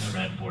here in the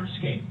red Ford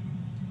Escape.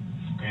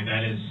 Okay,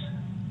 that is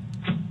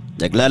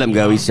Like, let him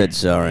go. He said the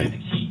sorry.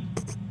 key.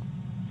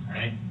 All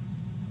right?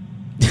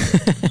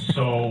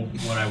 So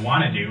what I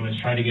want to do is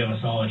try to give us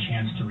all a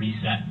chance to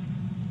reset.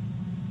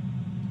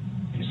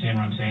 You understand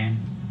what I'm saying?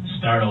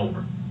 Start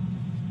over.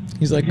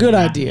 He's like, good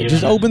idea.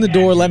 Just open the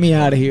door, let me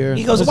out of here.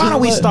 He goes, why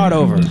don't we start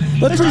over?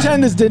 Let's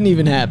pretend this didn't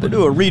even happen.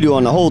 We'll do a redo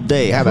on the whole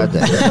day. How about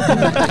that?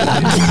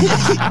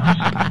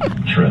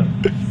 True.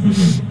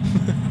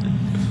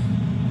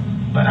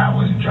 But I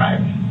wasn't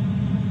driving.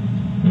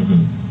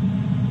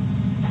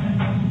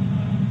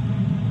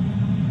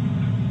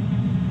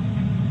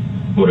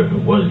 What if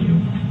it was you?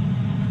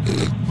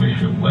 What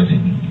if it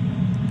wasn't me?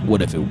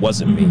 What if it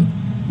wasn't me?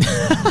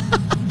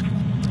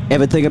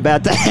 Ever think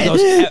about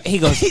that? He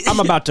goes, I'm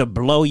about to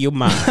blow your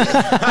mind.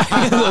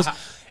 He goes,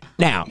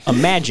 now,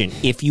 imagine,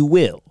 if you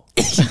will,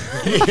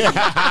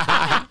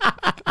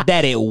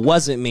 that it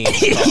wasn't me in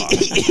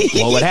the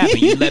car. What would happen?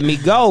 You let me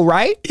go,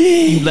 right?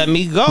 You let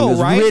me go,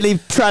 right? Really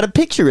try to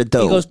picture it,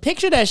 though. He goes,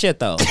 picture that shit,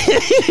 though.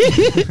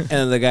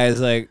 And the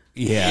guy's like,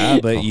 yeah,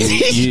 but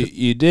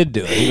you did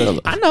do it. He goes,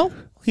 I know.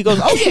 He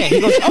goes, oh yeah.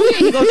 He goes, yeah,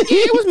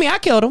 it was me. I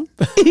killed him.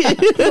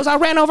 He goes, I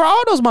ran over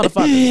all those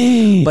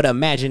motherfuckers. But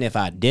imagine if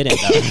I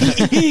didn't, though.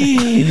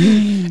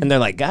 And they're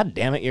like, God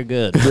damn it, you're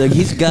good. Like,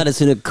 he's got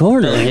us in a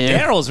corner here.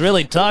 Daryl's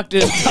really talked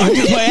his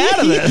way out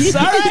of this.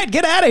 All right,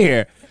 get out of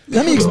here.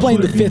 Let me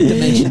explain the fifth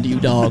dimension to you,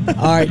 dog.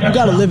 All right, you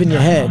got to live in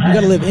your head. You got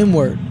to live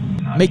inward.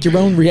 Make your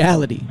own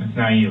reality. That's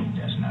not you.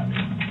 That's not me.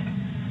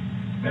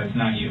 That's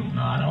not you.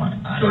 No, I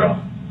don't. Darrell.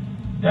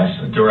 That's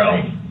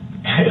Darrell.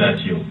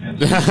 That's you.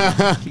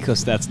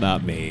 Because that's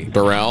not me.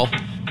 Darrell.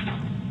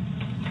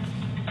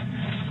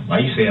 Why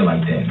you say it like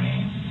that,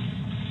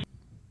 man?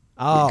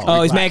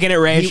 Oh, he's making it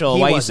racial.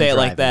 Why you say it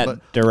like that,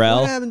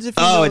 Darrell? What happens if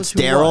he Oh, knows it's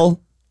who won? Daryl?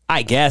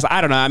 I guess.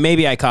 I don't know.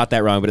 Maybe I caught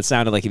that wrong, but it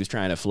sounded like he was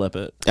trying to flip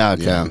it.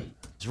 Okay.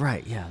 That's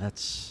right. Yeah,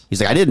 that's. He's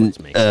like, I didn't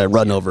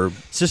run over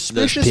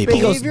Suspicious people.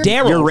 He goes, behavior?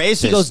 Daryl. You're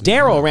racist. He goes,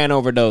 Daryl ran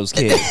over those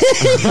kids.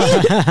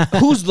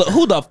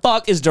 Who the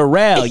fuck is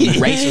Darrell, you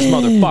racist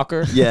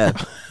motherfucker? Yeah.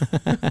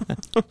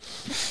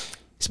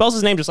 He spells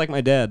his name just like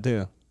my dad,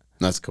 too.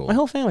 That's cool. My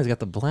whole family's got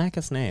the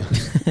blackest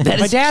names.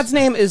 My dad's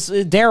name is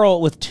Daryl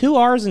with 2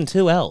 R's and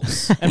 2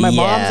 L's. And my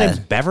mom's name's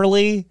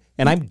Beverly.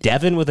 And I'm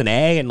Devin with an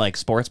A, and like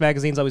sports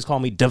magazines always call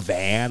me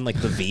Devan, like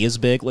the V is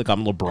big, like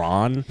I'm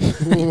LeBron.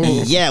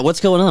 Yeah, what's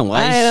going on?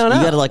 Why I don't know.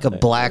 You got like a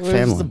black It's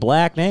family. the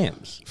black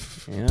names.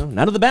 You know,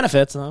 none of the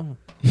benefits though.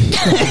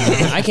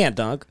 I can't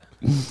dunk.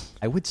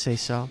 I would say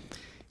so.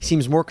 He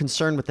seems more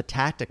concerned with the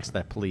tactics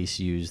that police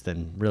use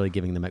than really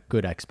giving them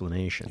good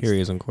explanations. Here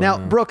he is in court Now,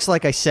 now. Brooks,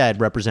 like I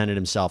said, represented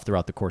himself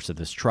throughout the course of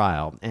this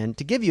trial. And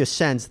to give you a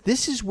sense,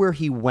 this is where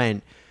he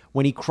went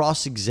when he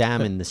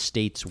cross-examined the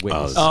state's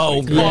witness.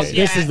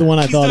 This is the one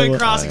I thought doing it was.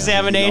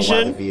 cross-examination.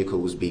 You know why the vehicle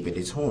was beeping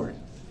its horn.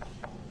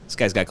 This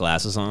guy's got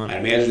glasses on. I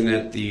imagine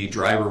that the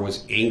driver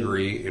was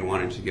angry and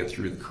wanted to get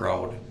through the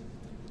crowd.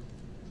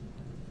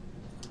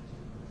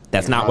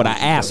 That's not what I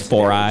asked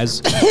for,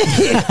 Eyes.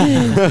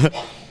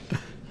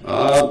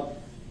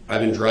 I've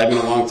been driving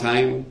a long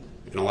time,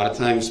 and a lot of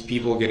times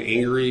people get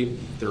angry,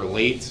 they're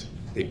late,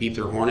 they beat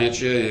their horn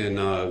at you in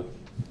a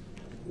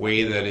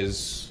way that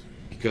is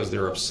because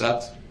they're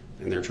upset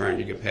and they're trying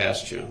to get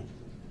past you.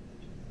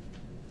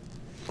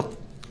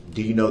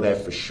 Do you know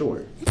that for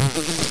sure?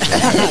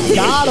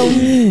 Got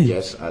him.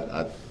 Yes,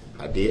 I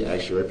did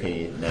ask your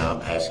opinion. Now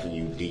I'm asking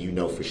you, do you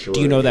know for sure?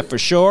 Do you know that for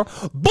sure?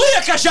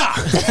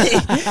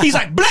 Booyakasha! He's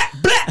like, blah,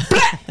 blah,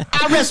 blah.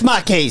 I rest my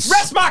case.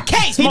 Rest my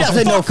case, He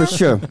doesn't know for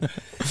sure.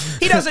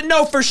 He doesn't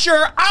know for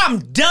sure. I'm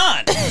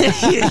done.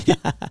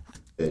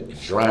 The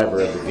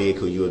driver of the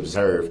vehicle you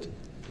observed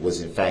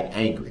was in fact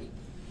angry.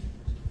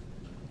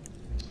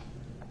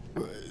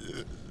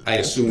 I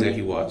assume that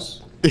he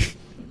was.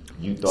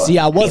 You thought. See,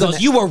 I wasn't. He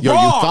goes, you were Yo, you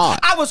wrong. thought.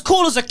 I was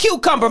cool as a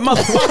cucumber,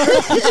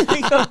 motherfucker.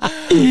 He goes,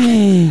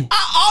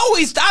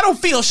 I don't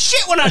feel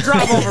shit when I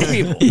drive over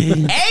people.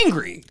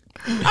 Angry.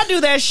 I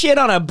do that shit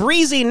on a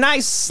breezy,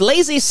 nice,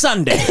 lazy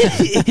Sunday.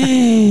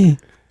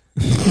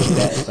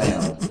 That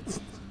sound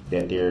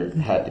that there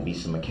had to be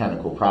some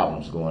mechanical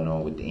problems going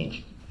on with the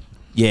engine.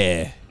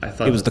 Yeah,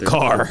 thought it was the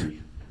car.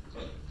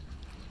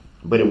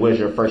 But it was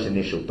your first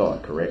initial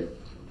thought, correct?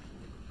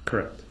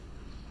 Correct.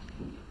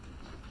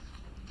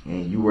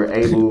 And you were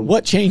able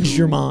What changed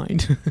your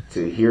mind?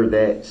 to hear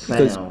that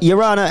Because, sound.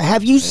 Your Honor,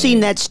 have you seen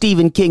that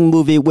Stephen King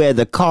movie where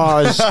the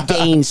cars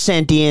gain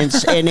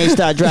sentience and they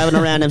start driving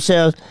around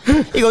themselves?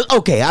 He goes,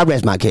 okay, I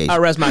rest my case. I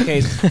rest my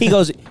case. He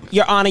goes,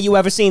 Your Honor, you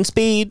ever seen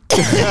Speed?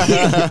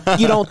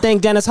 You don't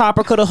think Dennis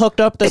Hopper could have hooked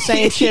up the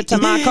same shit to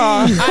my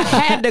car? I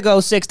had to go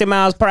 60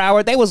 miles per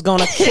hour. They was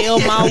gonna kill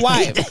my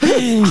wife.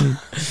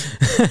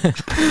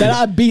 That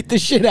I beat the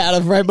shit out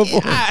of right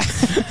before.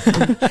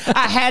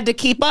 I had to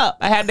keep up.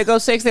 I had to go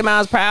 60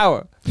 miles per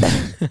hour.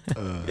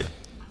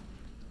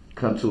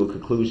 Come to a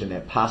conclusion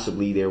that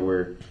possibly there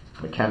were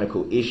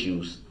mechanical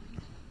issues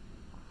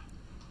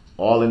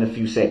all in a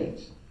few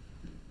seconds.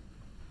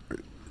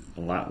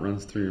 A lot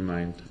runs through your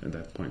mind at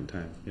that point in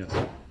time, yes.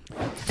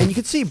 And you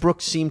can see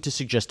Brooks seemed to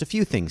suggest a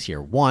few things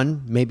here.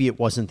 One, maybe it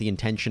wasn't the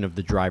intention of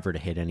the driver to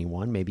hit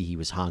anyone. Maybe he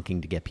was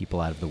honking to get people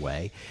out of the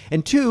way.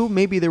 And two,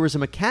 maybe there was a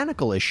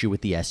mechanical issue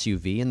with the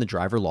SUV and the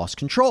driver lost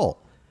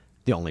control.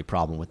 The only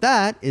problem with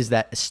that is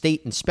that a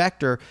state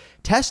inspector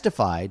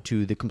testified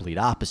to the complete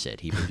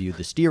opposite. He reviewed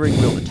the steering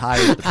wheel, the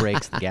tires, the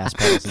brakes, the gas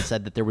pedals, and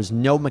said that there was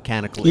no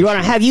mechanical Your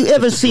Honor, have you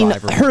ever seen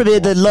Herbie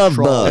the Love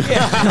Bug?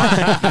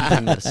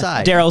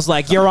 Daryl's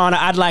like, Your Honor,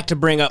 I'd like to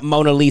bring up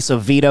Mona Lisa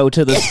Vito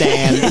to the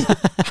stand.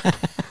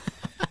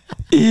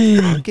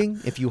 Honking,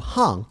 if you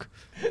honk,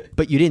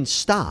 but you didn't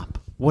stop,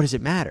 what does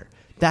it matter?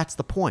 That's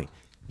the point.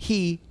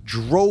 He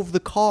drove the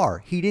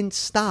car. He didn't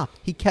stop.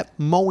 He kept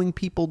mowing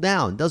people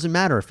down. Doesn't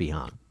matter if he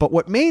honked. But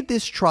what made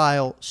this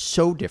trial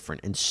so different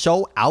and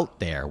so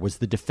out there was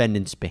the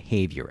defendant's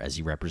behavior as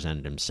he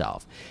represented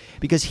himself.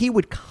 Because he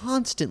would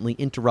constantly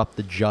interrupt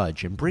the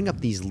judge and bring up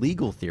these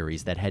legal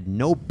theories that had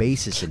no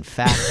basis in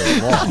fact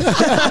or law.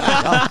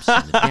 The ups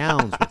and the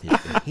downs with his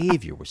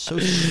behavior was so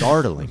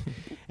startling.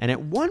 And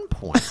at one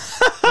point,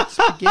 let's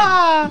begin,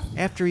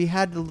 after he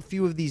had a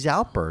few of these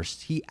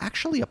outbursts, he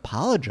actually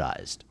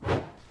apologized.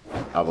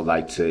 I would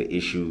like to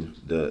issue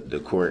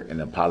the court an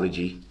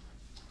apology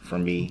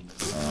from me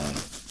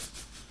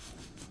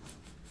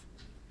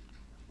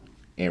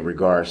in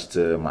regards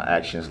to my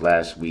actions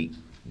last week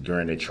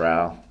during the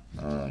trial.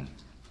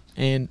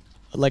 And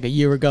like a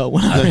year ago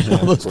when I met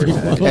all those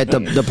people. At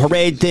the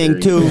parade thing,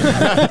 too.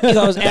 He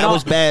goes, that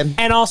was bad.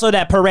 And also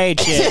that parade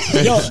shit.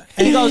 He goes,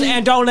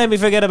 and don't let me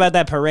forget about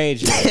that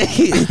parade shit.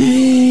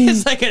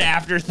 It's like an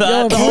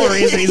afterthought. The whole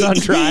reason he's on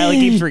trial,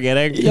 he keeps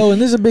forgetting. Yo,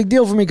 and this is a big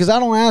deal for me because I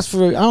don't ask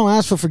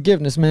for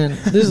forgiveness, man.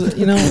 This is,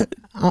 you know.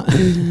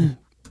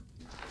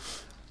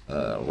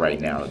 Right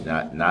now,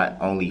 not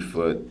only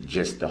for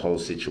just the whole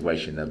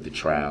situation of the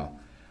trial,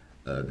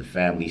 the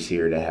families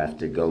here that have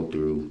to go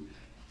through,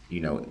 you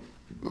know,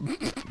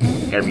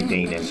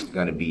 everything that's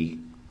going to be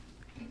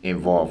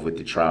involved with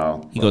the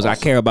trial. He goes, I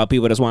care about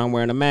people. That's why I'm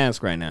wearing a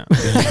mask right now.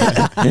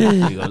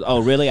 He goes,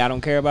 oh, really? I don't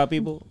care about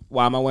people?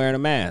 Why am I wearing a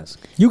mask?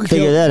 You can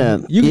figure that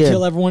out. You can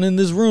kill everyone in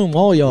this room,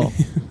 all y'all.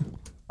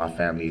 My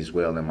family as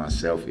well and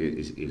myself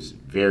is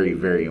very,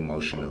 very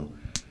emotional.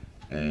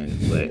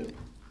 But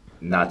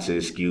not to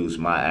excuse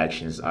my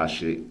actions, I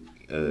should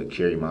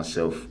carry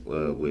myself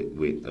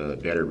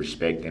with better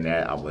respect than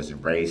that. I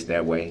wasn't raised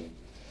that way.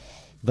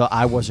 The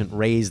I wasn't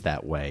raised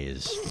that way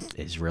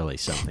is really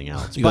something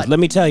else. He goes, let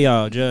me tell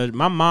y'all, Judge,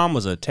 my mom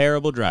was a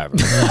terrible driver.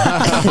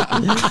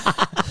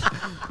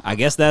 I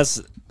guess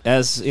that's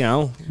you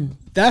know.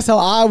 That's how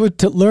I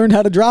would learn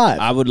how to drive.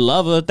 I would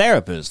love a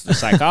therapist, a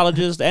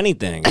psychologist,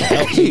 anything. It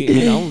helps me,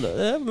 you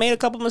know, I've made a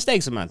couple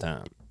mistakes in my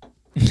time.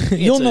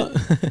 You'll know.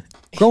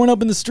 Growing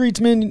up in the streets,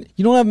 man,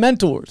 you don't have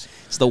mentors.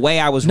 It's the way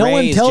I was raised. No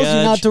one tells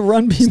you not to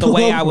run people It's the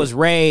way over. I was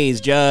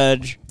raised,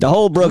 Judge. The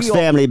whole Brooks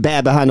family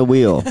bad behind the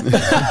wheel. It's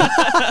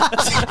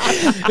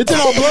in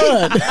our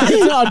blood. It's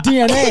in our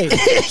DNA.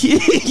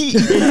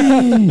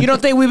 You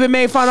don't think we've been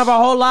made fun of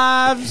our whole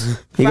lives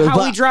for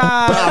how we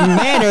drive? But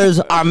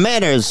our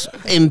manners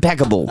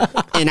impeccable.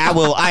 And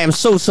I am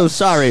so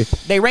sorry.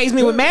 They raised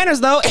me with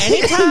manners, though.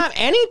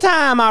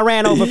 Anytime I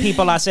ran over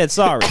people, I said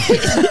sorry.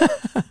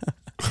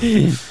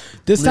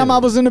 This time I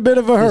was in a bit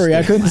of a hurry.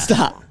 I couldn't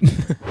stop.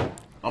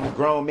 I'm a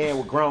grown man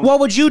with grown. What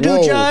would you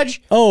do,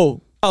 Judge?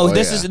 Oh,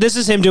 this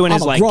is him doing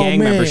his like gang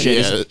member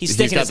shit. Yeah, he's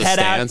sticking his head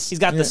stance. out. He's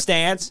got the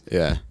stance.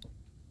 Yeah.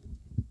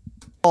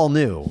 All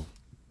knew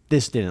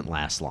this didn't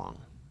last long.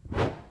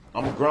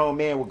 I'm a grown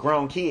man with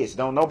grown kids.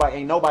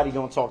 Ain't nobody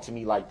gonna talk to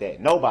me like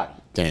that. Nobody.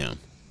 Damn.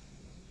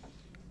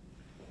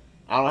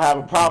 I don't have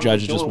a problem.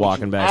 Judge is doing just what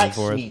walking you back and asked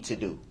forth. me to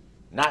do,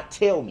 not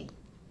tell me.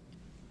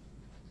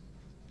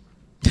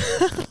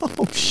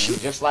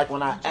 Just like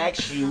when I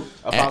asked you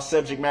about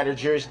subject matter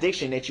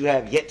jurisdiction that you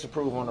have yet to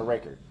prove on the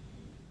record.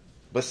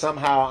 But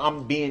somehow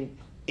I'm being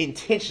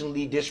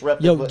intentionally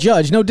disruptive. Yo,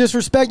 Judge, no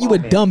disrespect. You a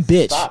dumb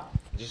bitch. Stop.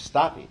 Just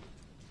stop it.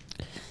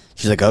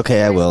 She's like,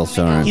 okay, I will.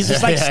 Sorry. He's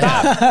just like,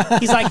 stop.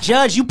 He's like,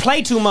 Judge, you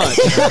play too much.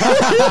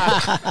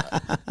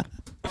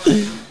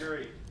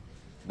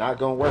 Not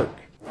gonna work.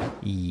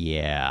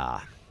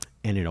 Yeah.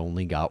 And it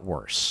only got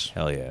worse.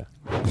 Hell yeah.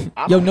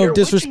 Yo, no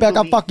disrespect.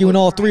 I'll fuck you in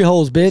all 3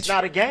 holes, bitch. It's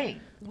not a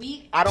game.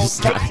 I don't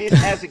take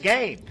this as a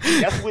game.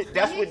 That's what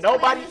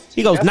nobody.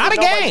 He goes, that's not a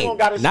what nobody's game. gonna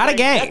gotta Not a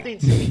explain game. nothing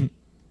to me.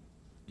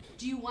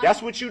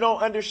 That's what you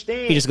don't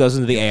understand. He just goes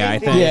into the AI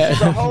thing. This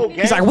is a whole game.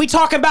 He's like, we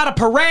talking about a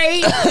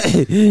parade?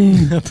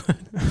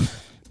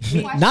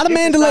 Not a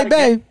Mandalay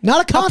Bay.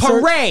 Not a concert.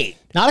 A parade.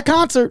 Not a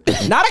concert.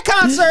 Not a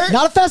concert.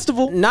 Not a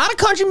festival. Not a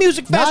country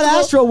music Not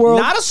festival. Astroworld.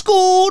 Not a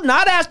school.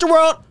 Not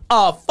Astroworld.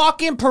 A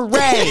fucking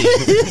parade.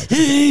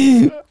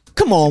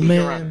 Come on,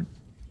 man.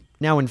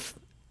 Now,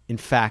 in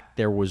fact,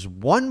 there was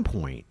one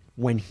point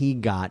when he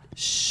got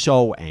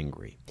so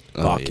angry.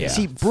 Fuck yeah.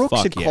 See, Brooks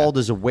Fuck had yeah. culd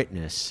as a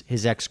witness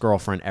his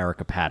ex-girlfriend,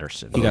 Erica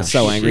Patterson. He got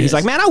so angry. He's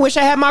like, man, I wish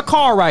I had my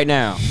car right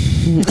now.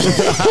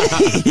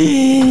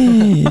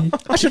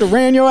 I should have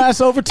ran your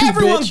ass over too,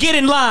 Everyone bitch. get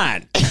in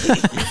line.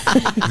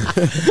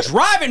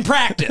 Driving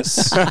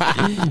practice.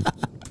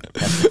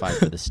 Testified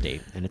for the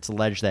state, and it's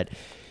alleged that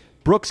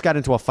Brooks got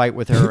into a fight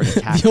with her and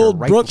attacked The old her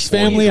right Brooks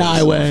before family he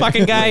highway.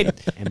 Fucking guy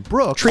and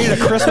Brooks treated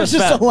a Christmas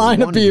Just a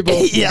line of people.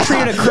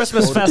 treated a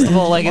Christmas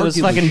festival like it was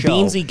fucking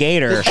Beansy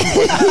Gator.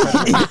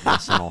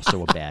 and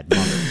also a bad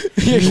mother.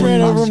 He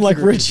ran over him like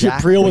Richie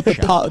April with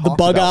the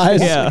bug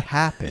eyes. What would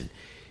happen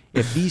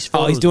if these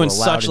photos he's doing were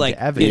allowed such into like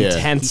evidence?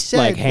 intense He said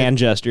like that hand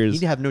gestures.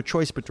 He'd have no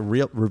choice but to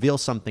reveal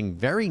something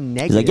very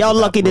negative. He's like, y'all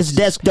about lucky this Brooks'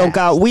 desk don't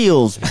got past.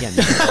 wheels. Again,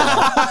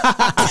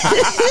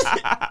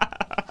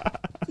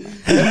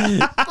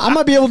 I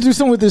might be able to do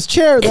something with this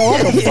chair, though.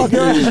 I'm gonna fuck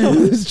your ass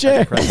with this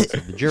chair. presence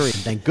of the jury.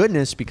 Thank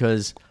goodness,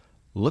 because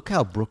look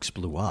how Brooks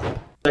blew up.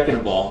 Second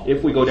of all,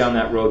 if we go down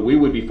that road, we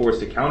would be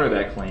forced to counter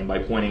that claim by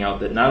pointing out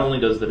that not only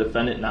does the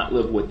defendant not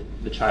live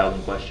with the child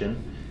in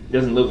question, he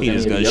doesn't live with any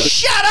of the other.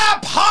 Shut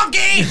up,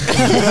 honky!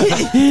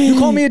 You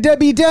call me a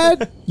deadbeat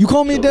dad? You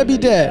call me a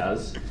deadbeat dad?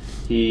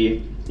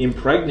 He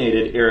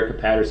impregnated Erica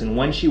Patterson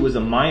when she was a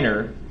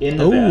minor in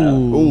Nevada,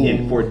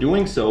 and for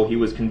doing so, he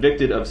was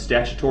convicted of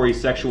statutory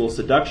sexual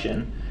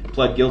seduction.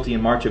 Pled guilty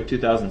in March of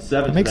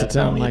 2007. It makes it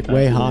sound like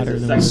way hotter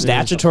than what it is.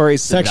 Statutory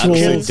Sexual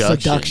seduction.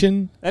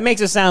 seduction. That makes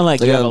it sound like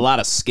you have a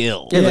lot of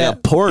skill. Yeah, like a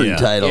porn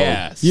title.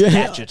 Yeah, Yeah.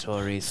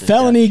 statutory seduction.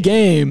 Felony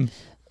game.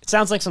 It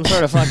sounds like some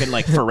sort of fucking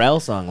like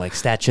Pharrell song, like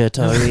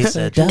statutory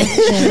seduction.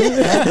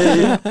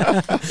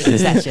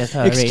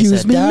 Statutory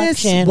Excuse me, miss,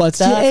 seduction, what's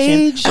your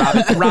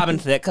seduction. age? Robin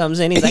Thicke comes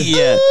in. He's like,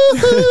 Yeah.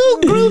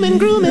 ooh, grooming,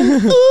 grooming,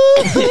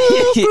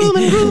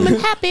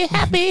 happy.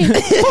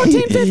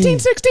 14, 15,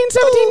 16,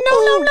 17.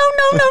 No.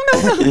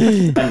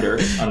 Offender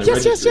on the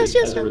registry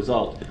as a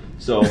result.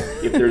 So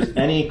if there's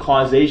any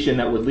causation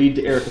that would lead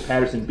to Erica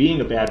Patterson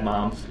being a bad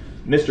mom,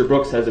 Mr.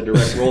 Brooks has a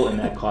direct role in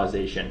that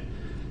causation.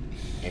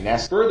 And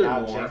that's Furthermore, I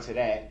object to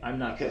that. I'm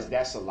not because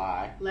that's a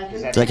lie.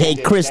 It's like, hey,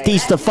 Chris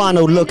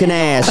DiStefano looking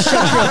ass.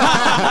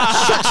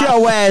 Shut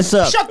your ass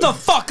up. Shut the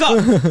fuck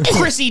up,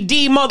 Chrissy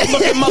D looking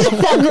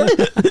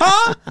motherfucker.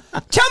 Huh?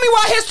 Tell me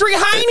why History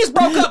Hyenas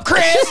broke up,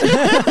 Chris.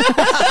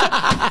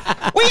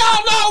 We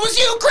all know it was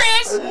you,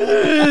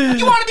 Chris.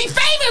 You want to be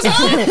famous,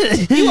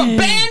 huh? You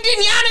abandoned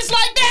Giannis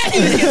like that? He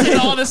gets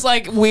into all this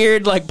like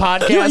weird like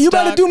podcast. You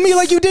better do me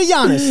like you did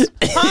Giannis.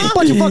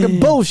 Bunch of fucking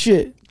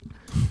bullshit.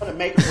 To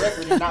make a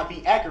record and not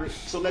be accurate,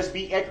 so let's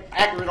be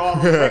accurate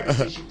on the record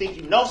since you think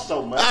you know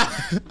so much.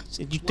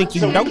 You think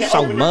you know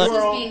so much?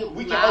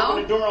 We can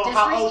open the door on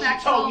how old she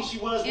told me she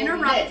was when we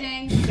met.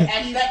 Interrupting. You can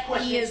ask that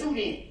question He is too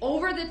then.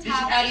 over the Did you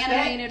top ask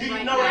that? animated Did you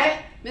right know now.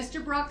 that?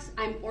 Mr. Brooks,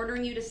 I'm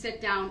ordering you to sit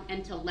down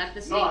and to let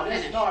the state No,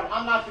 finish.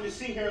 I'm not going to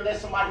sit here and let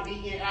somebody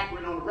be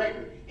inaccurate on the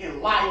record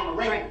and lie on the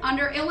record. Right.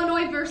 Under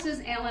Illinois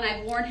versus Allen,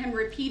 I've warned him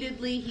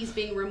repeatedly. He's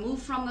being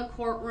removed from the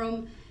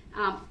courtroom.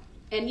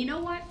 And you know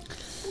what?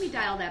 Let me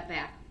dial that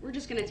back. We're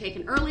just going to take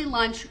an early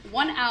lunch,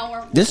 1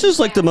 hour. This is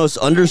like the most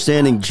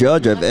understanding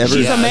judge I've ever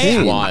She's seen.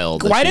 amazing.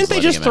 Wild. Why didn't they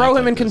just throw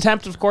him in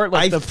contempt of court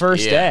like the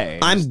first day?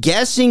 I'm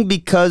guessing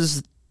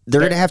because they're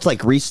going to have to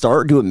like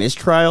restart, do a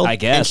mistrial. I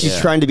guess. And she's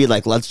Yeah. trying to be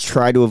like, let's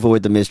try to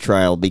avoid the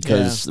mistrial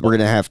because we're going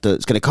to have to,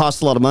 it's going to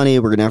cost a lot of money.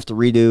 We're going to have to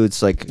redo.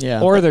 It's like,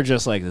 Or they're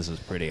just like, this is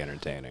pretty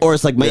entertaining. or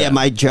it's like,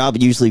 my job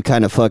usually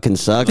kind of fucking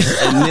sucks.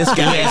 And this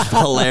guy is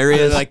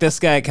hilarious. Like, this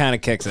guy kind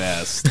of kicks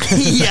ass.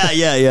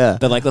 Yeah.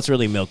 They're like, let's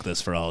really milk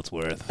this for all it's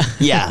worth.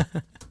 Yeah.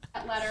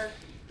 That letter,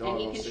 and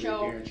he can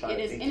show it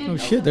is in Oh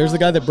shit, there's the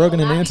guy that broke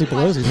into Nancy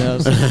Pelosi's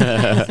house.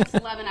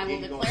 611. I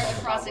will declare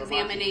the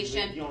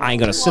cross-examination. I ain't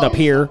gonna sit up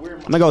here. I'm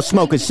going to go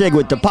smoke a cig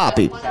with the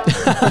poppy.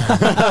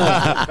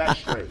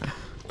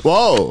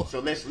 Whoa. So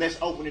let's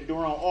open the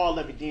door on all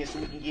of it then so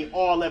we can get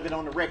all of it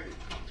on the record.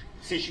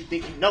 Since you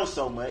think you know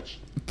so much.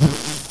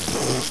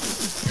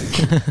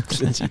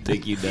 Since you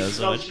think you know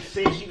so much. She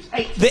said she was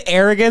 18. The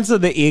arrogance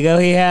of the ego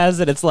he has,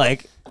 that it's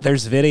like,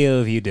 there's video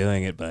of you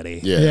doing it, buddy.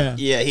 Yeah,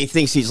 he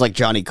thinks he's like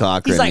Johnny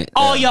Cochran. He's like,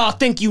 all y'all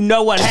think you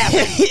know what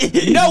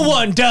happened. No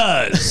one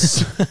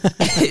does.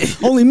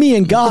 Only me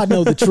and God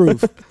know the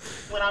truth.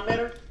 When I met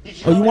her,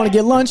 Oh, you want to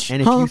get lunch?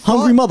 And if huh? you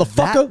Hungry thought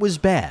motherfucker? that was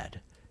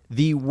bad,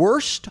 the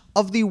worst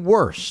of the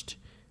worst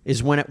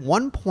is when at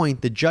one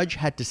point the judge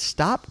had to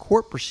stop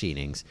court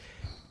proceedings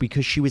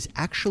because she was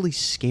actually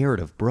scared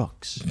of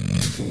Brooks.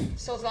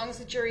 So as long as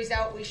the jury's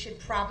out, we should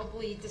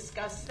probably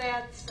discuss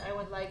that. I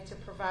would like to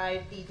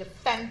provide the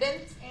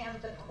defendant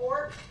and the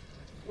court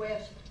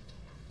with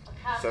a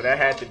copy. So that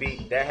had to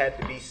be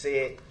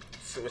said.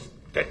 So it's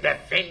the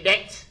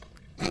defendant.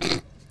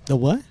 The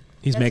what?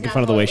 He's making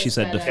fun of the way she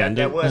said defendant.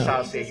 That was how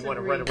I said. You want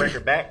to run the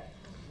record back?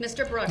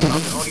 Mr. Brooks.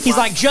 He's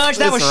like, Judge,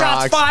 that was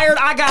shots fired.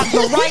 I got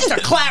the right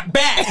to clap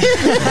back.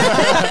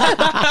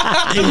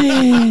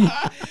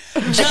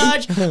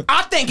 Judge,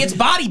 I think it's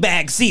body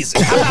bag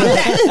season. How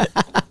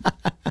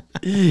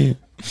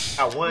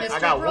about that? I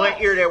got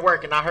one ear that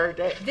worked, and I heard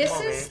that.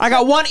 I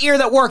got one ear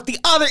that worked. The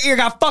other ear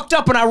got fucked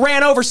up when I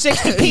ran over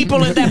 60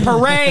 people in that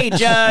parade,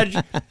 Judge.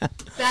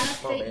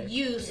 Benefit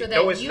you so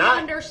No, that it's you not.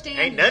 understand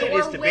Ain't none of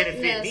your this to benefit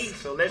witness me,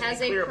 so let's be has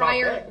clear a about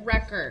prior that.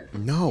 record.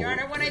 No. Your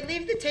Honor, when I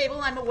leave the table,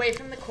 I'm away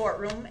from the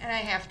courtroom and I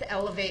have to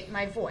elevate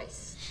my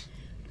voice.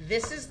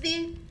 This is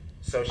the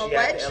So she had to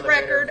alleged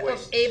elevate her record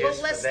voice of Abel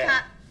just for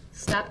that.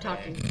 Stop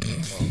talking.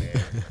 Oh,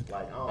 man.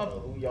 Like, I don't know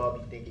who y'all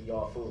be thinking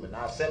y'all fooling.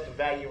 I accept the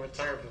value in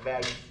return for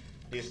value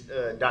this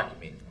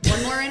document.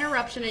 One more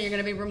interruption and you're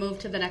going to be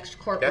removed to the next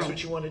courtroom. That's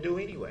what you want to do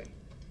anyway.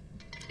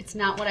 It's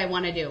not what I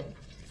want to do.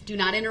 Do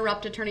not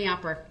interrupt Attorney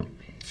Opper.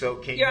 So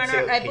can Your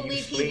Honor, I can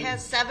believe you he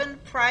has 7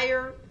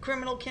 prior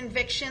criminal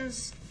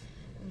convictions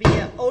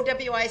via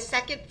OWI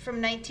 2nd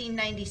from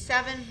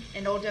 1997,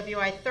 and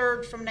OWI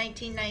 3rd from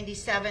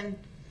 1997,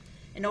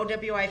 and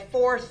OWI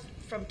 4th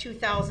from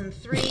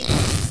 2003. He's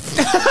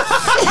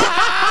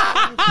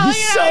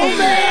so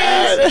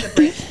mad!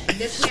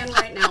 This man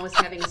right now is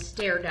having a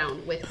stare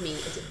down with me.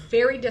 It's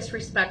very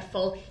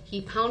disrespectful.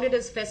 He pounded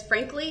his fist.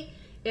 Frankly,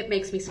 it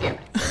makes me scared.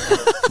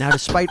 Now,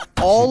 despite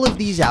all of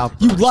these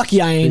outbursts, You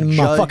lucky I ain't the in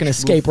my judge fucking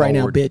escape moved right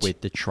now, forward bitch.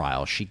 With the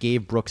trial, she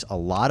gave Brooks a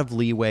lot of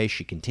leeway.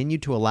 She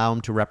continued to allow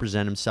him to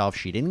represent himself.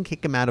 She didn't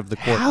kick him out of the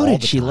court. How all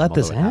did the she time, let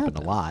this although it happened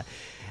a lot.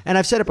 And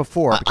I've said it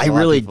before. I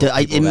really do.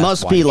 It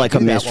must be like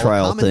a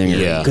mistrial thing,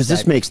 because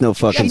this makes no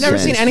fucking I've sense. never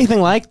seen anything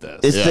like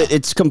this.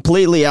 It's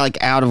completely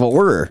like out of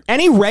order.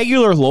 Any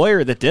regular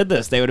lawyer that did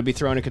this, they would be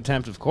thrown in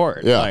contempt of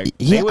court. Yeah. Like,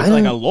 Yeah, they would, I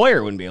like don't- a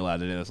lawyer wouldn't be allowed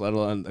to do this, let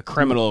alone a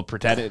criminal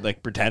pretending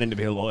to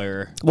be a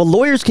lawyer. Well,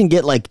 lawyers can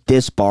get like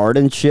disbarred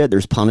and shit.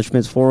 There's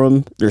punishments for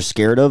them. They're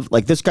scared of.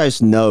 Like this guy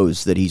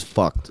knows that he's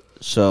fucked.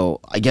 So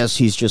I guess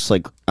he's just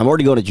like, I'm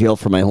already going to jail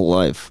for my whole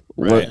life.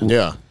 Right.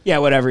 Yeah. Yeah,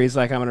 whatever. He's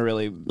like, I'm gonna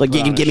really Like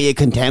you can give me a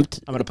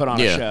contempt. I'm gonna put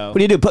on a show. What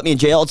do you do? Put me in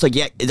jail? It's like,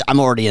 yeah, I'm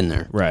already in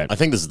there. Right. I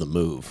think this is the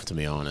move, to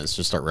be honest.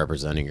 Just start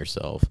representing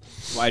yourself.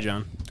 Why,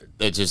 John?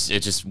 It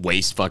just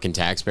wastes fucking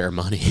taxpayer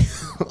money.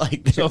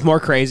 Like, So if more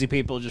crazy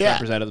people just Yeah.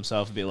 represented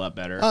themselves, it'd be a lot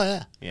better. Oh,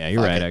 yeah. Yeah,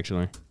 you're right,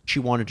 actually. She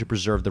wanted to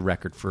preserve the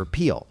record for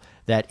appeal.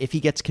 That if he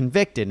gets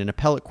convicted, an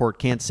appellate court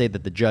can't say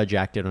that the judge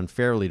acted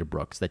unfairly to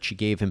Brooks, that she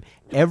gave him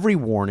every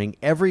warning,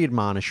 every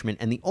admonishment,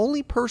 and the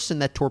only person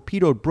that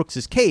torpedoed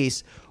Brooks's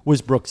case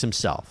was Brooks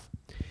himself.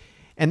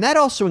 And that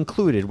also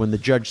included when the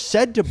judge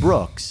said to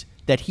Brooks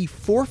that he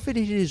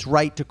forfeited his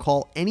right to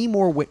call any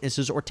more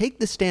witnesses or take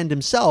the stand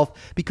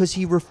himself because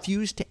he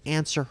refused to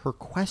answer her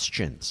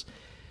questions.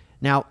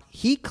 Now,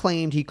 he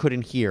claimed he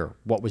couldn't hear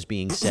what was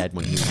being said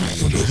when he was in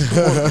the Jason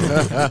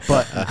courtroom,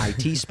 but an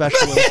IT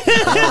specialist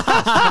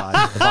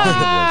testified the volume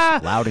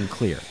was loud and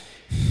clear.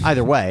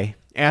 Either way,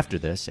 after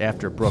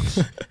Brooks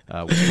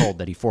was told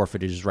that he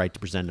forfeited his right to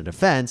present a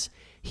defense,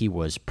 he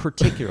was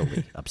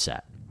particularly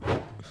upset.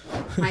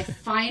 My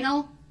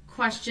final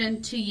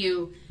question to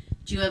you,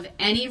 do you have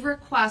any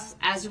requests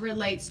as it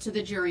relates to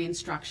the jury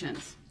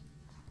instructions?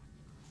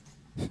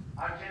 I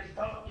just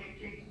told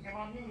you, come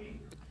on,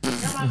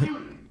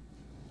 muted.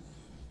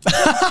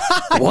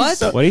 What?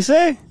 What'd he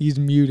say? He's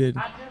muted.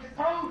 I just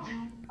told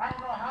you, I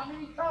don't know how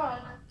many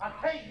times, I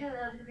can't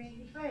hear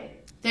everything you say.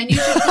 Then you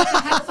should put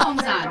the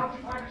headphones on.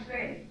 Don't you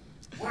understand?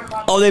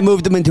 Oh, they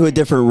moved him into a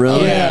different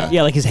room.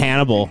 Yeah, like his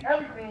Hannibal.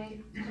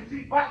 Everything, you can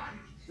see boxes,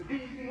 but then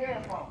you see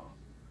headphones.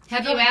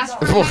 Have you asked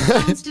for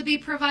headphones to be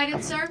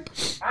provided, sir?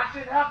 I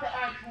should have to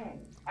ask him.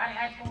 I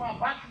asked for my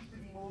boxes to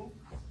be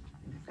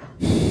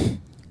moved.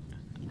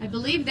 I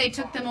believe they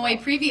took them away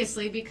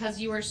previously because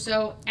you were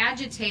so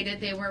agitated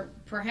they were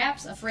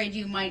perhaps afraid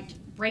you might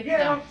break Yeah,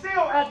 them. I'm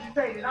still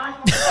agitated. I ain't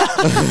gonna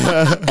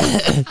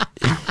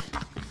stop.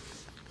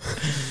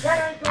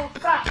 That ain't gonna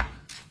stop. Of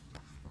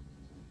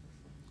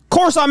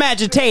course I'm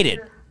agitated.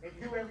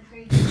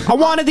 I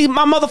wanted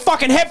my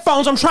motherfucking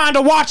headphones. I'm trying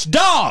to watch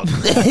Dog.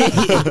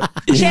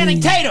 Channing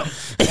Tatum.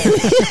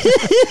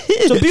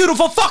 It's a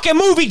beautiful fucking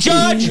movie,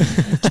 Judge.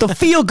 It's the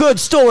feel-good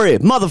story,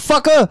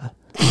 motherfucker.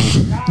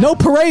 No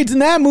parades in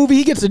that movie.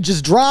 He gets to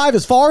just drive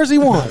as far as he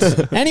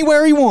wants,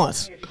 anywhere he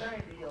wants.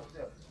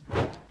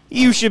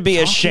 You should be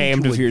Talking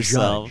ashamed to of a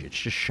yourself. judge, it's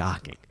just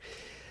shocking.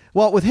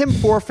 Well, with him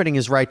forfeiting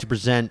his right to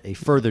present a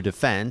further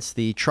defense,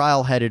 the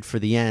trial headed for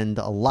the end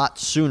a lot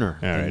sooner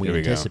than we here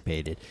we go.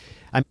 anticipated.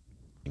 I'm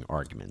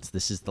arguments.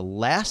 This is the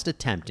last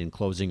attempt in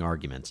closing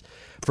arguments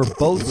for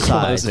both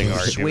sides to Closing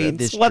persuade arguments?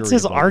 this What's jury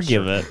his to vote a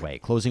argument? certain way.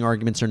 Closing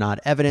arguments are not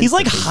evidence. He's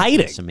like They're based on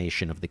hiding. a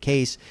summation of the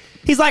case.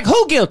 He's like,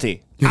 who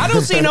guilty? I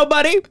don't see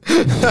nobody.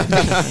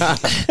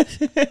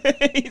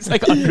 He's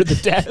like under the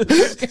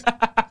desk.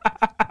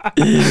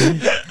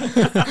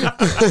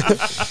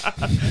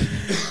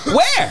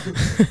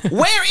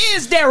 Where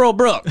is Daryl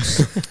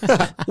Brooks?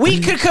 We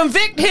could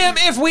convict him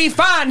if we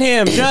find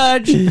him,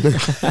 Judge.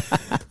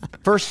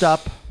 First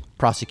up,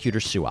 prosecutor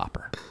Sue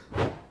Opper.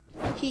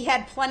 He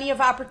had plenty of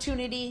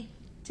opportunity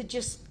to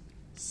just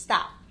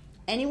stop.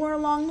 Anywhere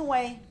along the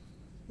way,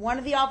 one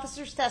of the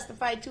officers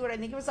testified to it. I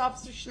think it was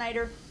Officer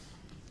Schneider.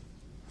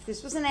 If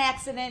this was an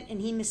accident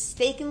and he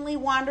mistakenly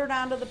wandered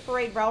onto the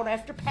parade route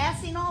after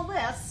passing all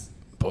this,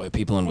 Boy,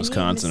 people in And he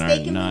Wisconsin are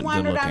mistakenly not good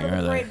wandered looking, onto the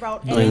are they? parade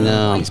route, I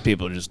know. These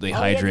people just, they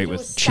All they had to hydrate do with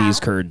was cheese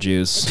stop. curd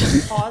juice. They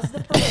could have paused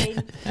the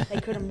parade,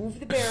 they could have moved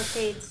the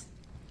barricades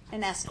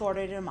and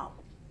escorted him out.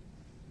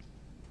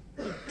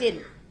 He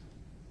didn't.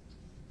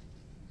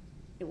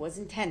 It was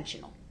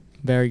intentional.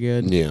 Very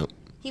good. Yeah.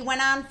 He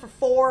went on for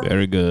 4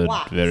 Very good.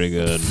 blocks. Very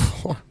good.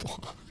 4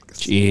 blocks.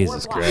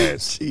 Jesus 4 blocks.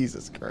 Christ.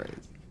 Jesus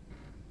Christ.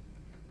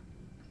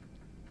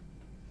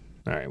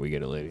 All right, we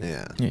get it, lady.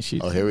 Yeah.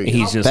 she's, here we go.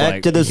 He's just Back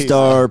like, to the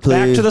star, please.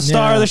 Back to the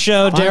star of the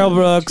show, Daryl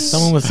Brooks.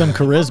 Someone with some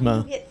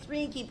charisma. Hit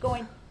 3 and keep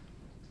going.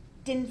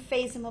 Didn't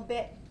phase him a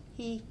bit.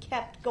 He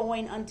kept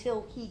going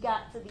until he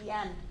got to the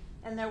end,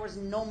 and there was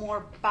no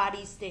more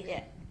bodies to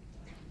hit.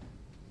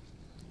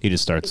 He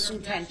just starts It's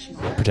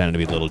intentional. pretending to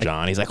be Little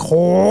John. He's like,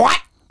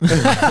 what?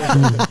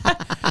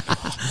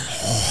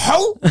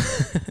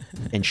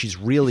 And she's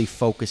really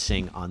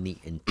focusing on the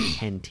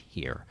intent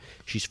here.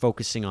 She's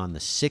focusing on the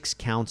 6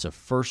 counts of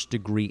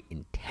first-degree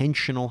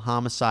intentional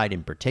homicide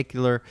in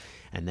particular,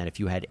 and that if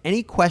you had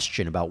any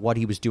question about what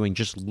he was doing,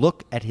 just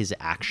look at his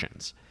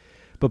actions.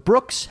 But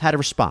Brooks had a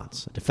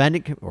response. A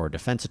defendant or a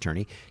defense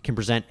attorney can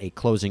present a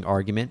closing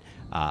argument.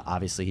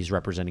 Obviously, he's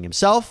representing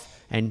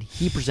himself, and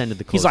he presented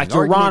the closing He's like,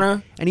 Your argument.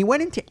 Honor, and he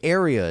went into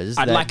areas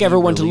I'd that like he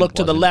everyone to really look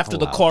to the wasn't left of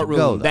the allowed to courtroom.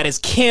 go, though. That is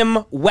Kim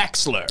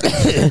Wexler.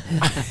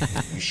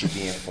 You should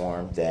be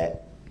informed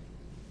that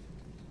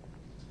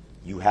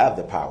you have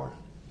the power.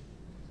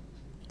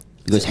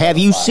 Because have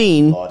you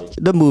seen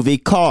the movie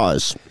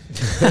Cars?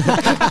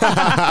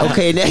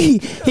 Okay,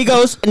 he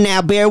goes,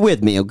 now bear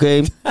with me,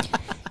 okay?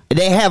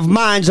 They have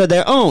minds of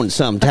their own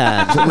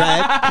sometimes,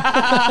 right?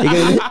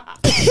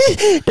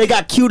 They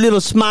got cute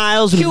little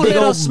smiles and Cute big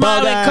little old bug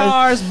smiling eyes.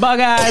 cars, bug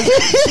eyes.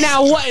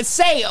 Now, what?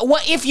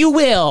 If you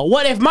will,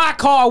 what if my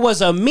car was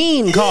a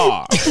mean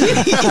car?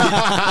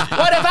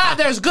 What if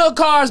there's good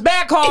cars,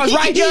 bad cars,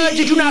 right, Judge?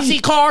 Did you not see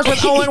Cars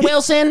with Owen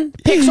Wilson?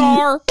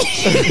 Pixar?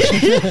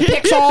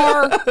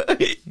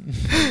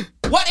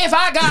 What if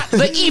I got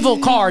the evil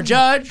car,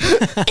 Judge?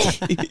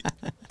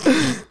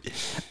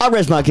 I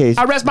rest my case.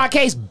 I rest my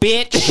case,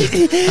 bitch.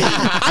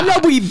 I know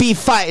we be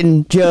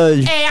fighting,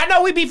 Judge. Hey, I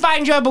know we be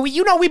fighting, Judge, but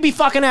you know we be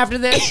fucking after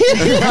this.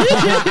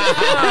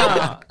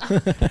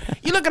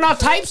 You looking all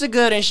types of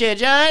good and shit,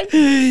 Judge.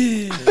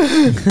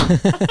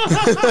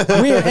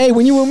 Hey,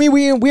 when you and me,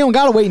 we don't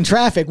gotta wait in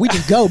traffic. We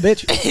just go,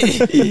 bitch.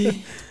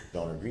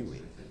 Don't agree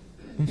with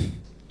it.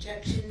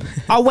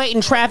 I'll wait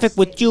in traffic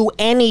with you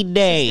any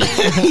day.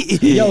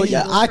 Yo,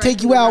 yeah, I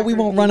take you out. We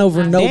won't run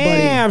over nobody.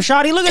 Damn,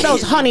 shawty, look at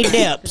those honey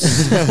dips.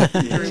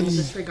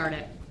 Disregard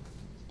it.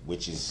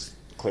 Which is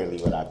clearly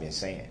what I've been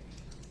saying.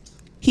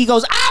 He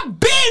goes, I've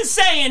been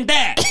saying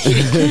that.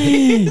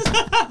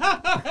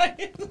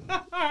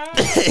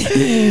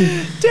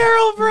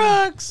 Daryl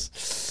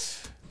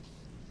Brooks.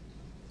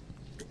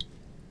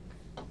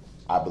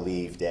 I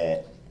believe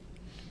that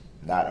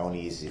not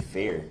only is it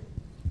fair,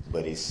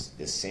 but it's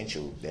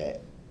essential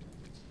that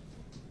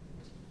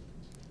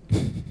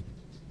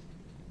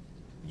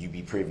you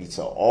be privy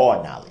to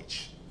all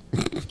knowledge.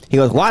 He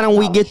goes, why don't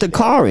we get the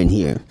car in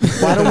here?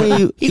 Why don't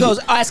we? He goes,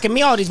 asking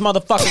me all these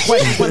motherfucking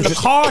questions when the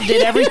car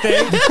did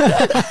everything.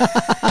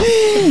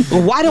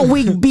 Why don't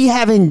we be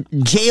having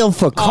jail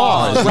for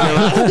cars?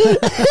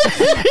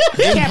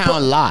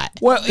 Impound lot.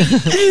 Well,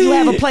 you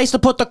have a place to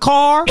put the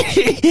car?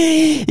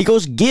 He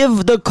goes,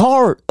 give the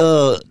car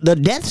the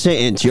death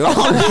sentence, yo.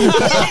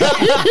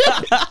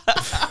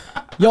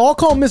 Yo, I'll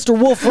call Mr.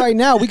 Wolf right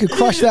now. We could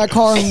crush that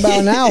car in about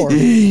an hour.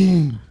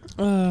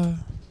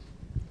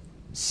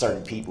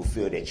 Certain people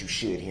feel that you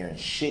should hear and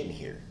shouldn't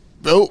hear.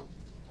 Nope.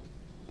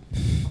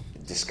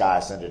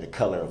 Disguised under the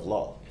color of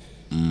law.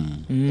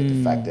 But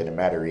the fact of the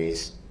matter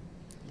is,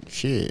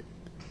 shit.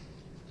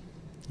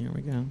 Here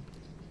we go.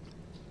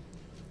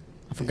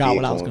 I forgot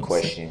what I was going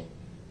going to to say. question.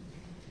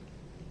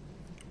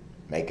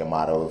 Make a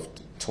model of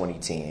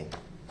 2010.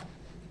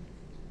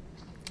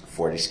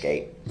 Ford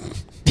Escape.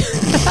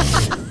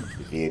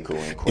 Vehicle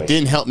in question. It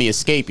didn't help me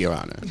escape, Your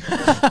Honor.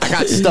 I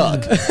got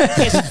stuck.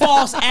 It's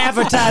false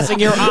advertising,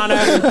 Your Honor.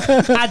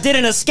 I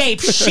didn't escape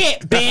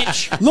shit,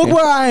 bitch. Look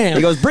where I am.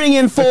 He goes, bring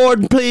in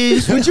Ford,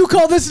 please. Would you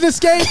call this an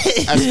escape?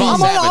 That's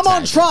false I'm on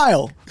advertising.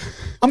 trial.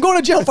 I'm going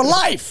to jail for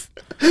life.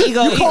 You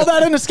call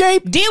that an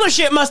escape?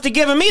 Dealership must have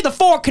given me the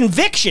Ford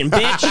conviction,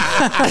 bitch.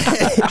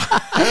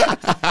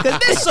 Cause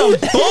this some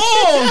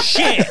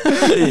bullshit.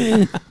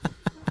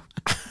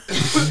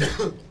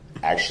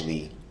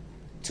 Actually,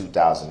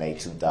 2008,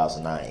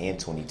 2009, and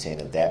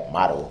 2010 of that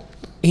model.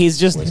 He's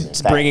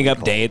just bringing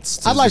up dates.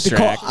 To I'd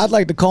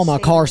like to call my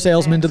car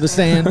salesman to the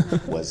stand.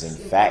 Was in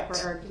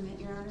fact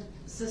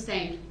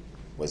Sustained.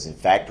 was in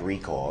fact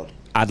recalled.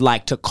 I'd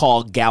like to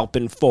call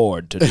Galpin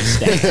Ford to the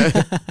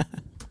stand.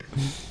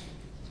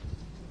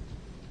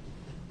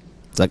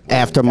 It's like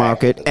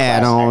aftermarket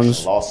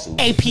add-ons.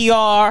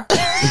 APR.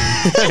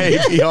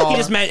 APR. He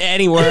just meant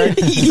any word.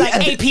 He's like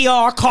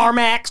APR,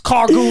 CarMax,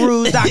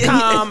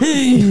 CarGurus.com,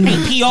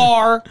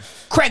 APR,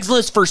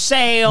 Craigslist for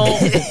sale,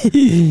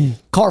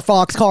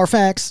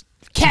 Carfax.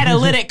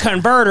 catalytic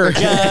converter,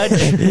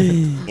 Judge.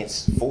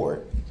 Against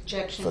Ford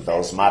Objection. for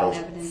those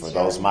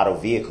model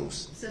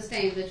vehicles.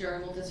 Sustained. The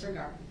jury will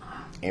disregard.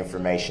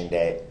 Information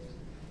that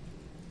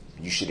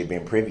you should have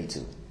been privy to,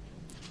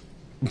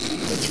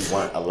 that you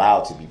weren't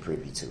allowed to be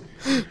privy to.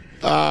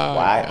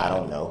 Why? I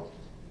don't know.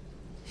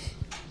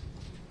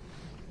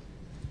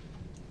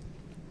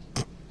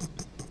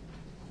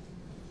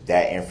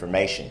 That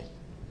information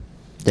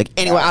Like,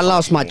 anyway, I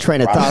lost my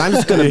train of thought. I'm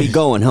just going to be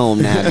going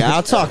home now, guys.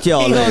 I'll talk to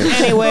y'all He later.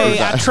 goes, anyway,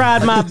 I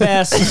tried my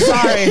best.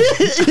 Sorry.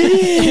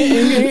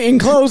 In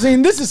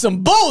closing, this is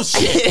some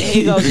bullshit.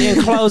 He goes,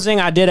 in closing,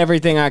 I did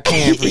everything I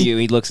can for you.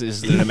 He looks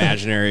at an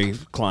imaginary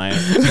client.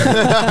 He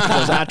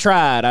goes, I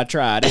tried.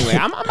 Anyway,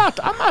 I'm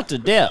about to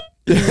dip.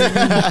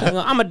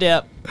 I'm a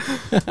dip.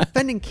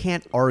 Defendant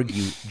can't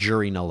argue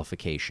jury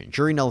nullification.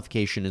 Jury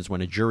nullification is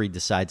when a jury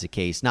decides a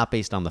case not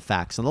based on the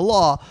facts and the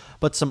law,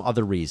 but some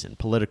other reason,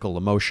 political,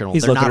 emotional.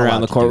 He's They're looking not around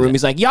allowed the to do courtroom. that.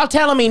 He's like, y'all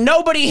telling me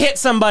nobody hit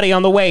somebody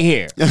on the way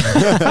here?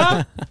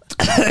 Huh?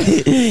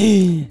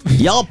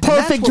 Y'all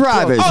perfect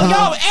drivers. Oh,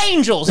 huh? y'all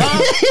angels,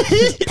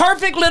 huh?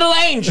 Perfect little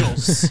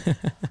angels.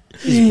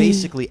 He's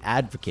basically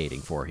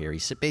advocating for here.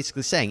 He's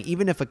basically saying,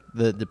 even if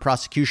the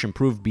prosecution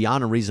proved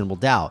beyond a reasonable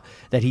doubt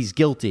that he's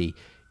guilty,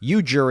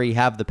 you, jury,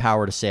 have the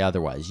power to say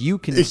otherwise. You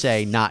can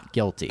say not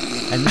guilty.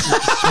 And this is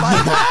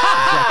despite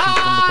objections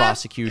from the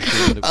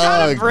prosecution.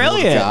 Oh,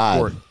 brilliant.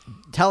 Or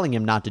telling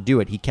him not to do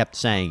it, he kept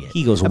saying it.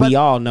 He goes, we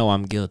all know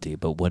I'm guilty,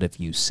 but what if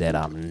you said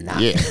I'm not?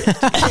 Yeah.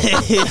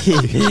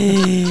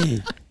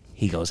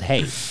 He goes,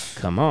 hey,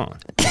 come on.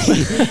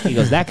 He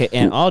goes, that could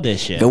end all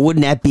this shit. But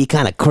wouldn't that be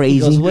kind of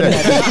crazy? He goes,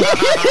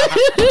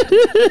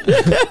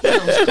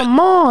 come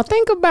on,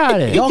 think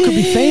about it. Y'all could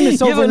be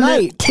famous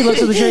overnight. He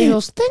looks at the jury. He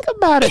goes, think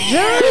about it,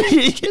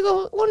 jury. He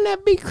goes, wouldn't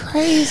that be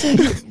crazy?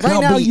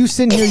 Right now, you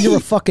sitting here, you're a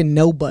fucking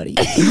nobody.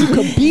 You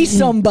could be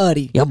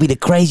somebody. Y'all be the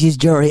craziest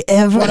jury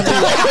ever.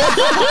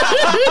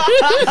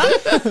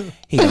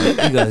 He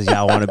goes,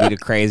 y'all want to be the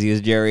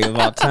craziest jury of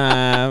all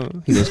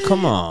time? He goes,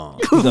 come on.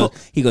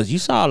 He goes, you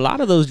saw a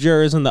lot of those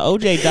jurors in the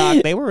OJ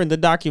doc. They were in the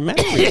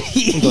documentary.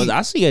 He goes,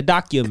 I see a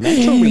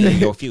documentary in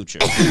your future.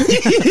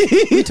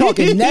 We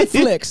talking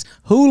Netflix,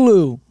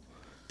 Hulu.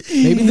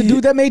 Maybe the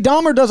dude that made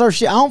Dahmer does our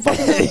shit. I don't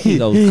fucking know. He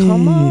goes,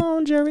 come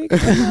on, Jerry.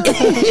 Come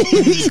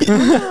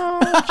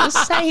on.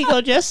 Just say. He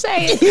goes, just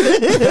say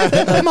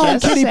it. Come on,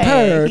 Just kitty say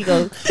purr. it. He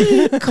goes,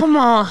 come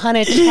on,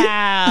 honey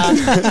child.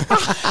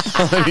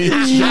 Honey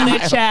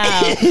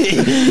child.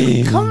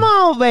 Come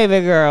on,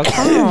 baby girl.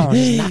 Come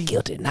on. Not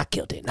guilty, not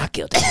guilty, not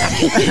guilty, not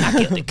guilty, not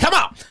guilty. Come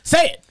on,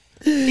 say it.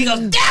 He goes,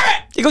 damn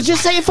it! He goes,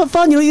 just say it for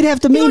fun. You don't even have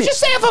to He mean goes, it. just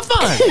say it for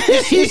fun.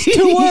 It's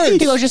 2 words. He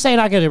goes, just say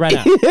not guilty right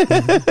now.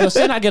 He goes,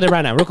 say not guilty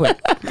right now, real quick.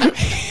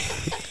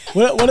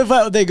 What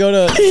if they go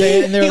to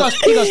say it and they're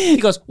He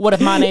goes, what if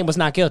my name was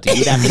not guilty?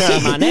 You'd have to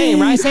say my name,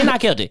 right? Say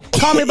not guilty.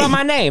 Call me by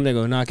my name. They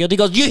go, not guilty. He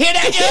goes, you hear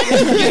that? You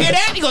hear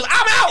that? He goes,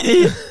 I'm out.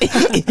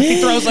 He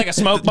throws like a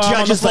smoke bomb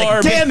on the floor.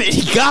 Like, damn it,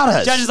 he got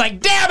us. Judge is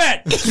like, damn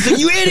it. He's like,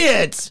 you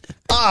idiots.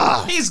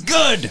 He's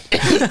good.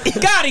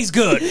 God, he's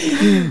good.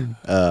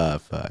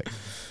 Fuck.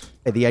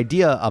 The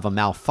idea of a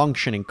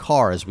malfunctioning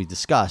car, as we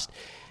discussed,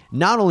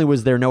 not only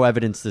was there no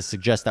evidence to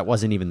suggest that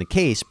wasn't even the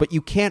case, but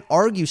you can't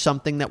argue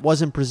something that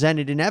wasn't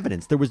presented in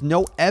evidence. There was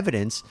no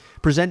evidence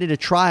presented at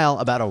trial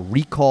about a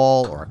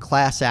recall or a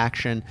class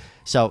action.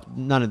 So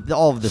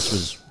all of this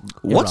was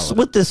What's irrelevant.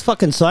 with this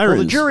fucking sirens?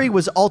 Well, the jury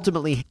was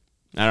ultimately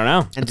I don't know.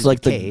 ended It's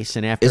like the the- case,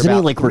 and after isn't he,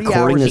 about like, 3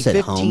 recording hours this and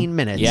at 15 home?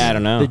 minutes, Yeah, I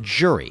don't know. the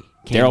jury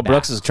came Daryl back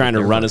Brooks is trying to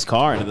with their run his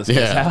car into this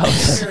guy's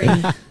house. Jury,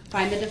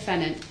 find the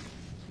defendant,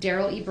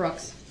 Daryl E.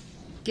 Brooks,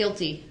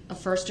 guilty of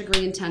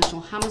first-degree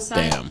intentional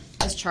homicide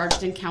as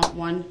charged in count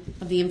 1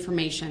 of the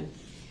information.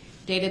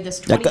 Dated this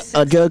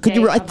 26th Could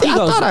you? day I of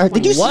thought I heard.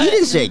 Did you? What? You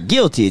didn't say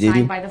guilty, did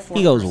Signed you? by the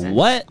He goes, foreperson.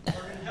 what?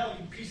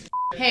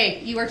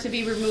 Hey, you are to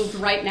be removed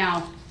right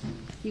now.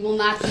 You will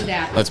not do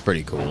that. That's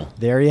pretty cool.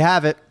 There you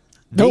have it.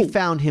 They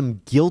found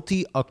him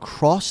guilty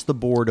across the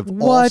board of all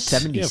What?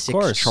 76 Yeah,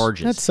 of course.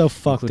 charges. That's so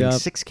fucked including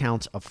up. 6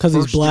 counts of 'Cause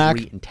he's black.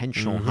 first-degree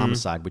intentional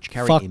homicide, which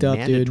carry Fucked a up,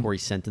 dude. mandatory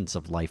sentence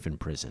of life in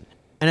prison.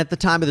 And at the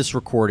time of this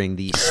recording,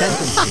 the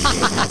sentencing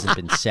date hasn't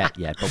been set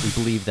yet, but we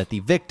believe that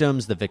the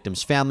victims'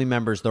 family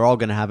members, they're all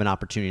going to have an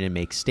opportunity to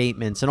make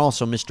statements, and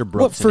also Mr.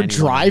 Brooks. for and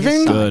anyone on his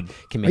driving? side Good.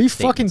 Can Are make you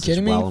fucking statements as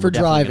kidding me? well, and For we're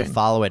definitely gonna driving.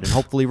 follow it and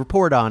hopefully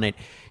report on it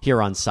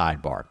here on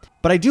Sidebar.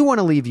 But I do want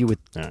to leave you with.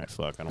 All right,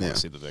 fuck. I don't want to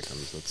see the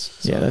victims. That's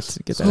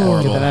get that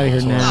out of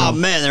here now. Oh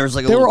man, there was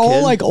like a They were little all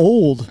kid. like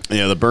old.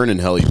 Yeah, the burn in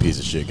hell, you piece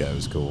of shit guy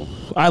was cool.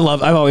 I've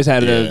always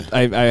had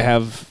I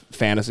have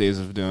fantasies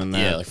of doing that.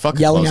 Yeah, like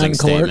fucking Yelling closing out in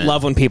court. statement.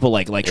 Love when people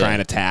like try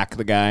and attack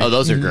the guy. Oh,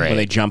 those are great. When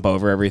they jump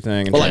over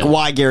everything. And Well, like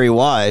Why Gary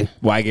Why?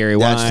 Why Gary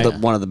Why? That's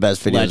one of the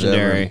best videos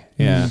Legendary. ever.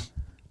 Yeah.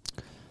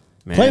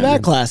 Man. Play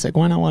that classic.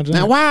 Why not watch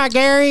that? why,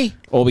 Gary?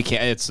 Well, we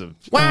can't. It's a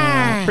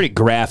pretty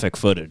graphic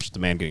footage. The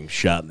man getting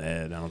shot in the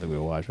head. I don't think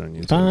we'll watch it on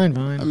YouTube. Fine.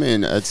 I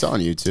mean, it's on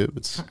YouTube.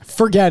 It's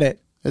Forget it.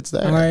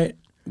 there. All right.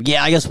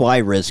 Yeah, I guess why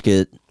risk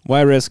it?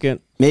 Why risk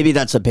it? Maybe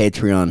that's a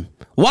Patreon.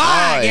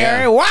 Why,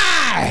 Gary?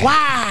 Why?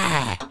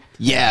 Why?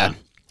 Yeah.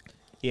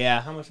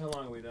 Yeah. How long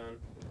have we done?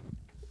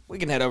 We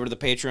can head over to the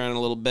Patreon in a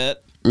little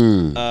bit.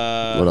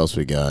 What else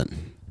we got?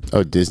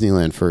 Oh,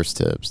 Disneyland first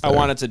tips. I there.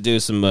 wanted to do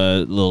some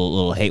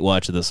little hate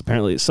watch of this.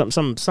 Apparently,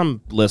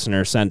 some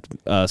listener sent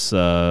us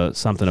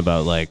something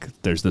about like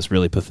there's this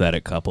really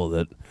pathetic couple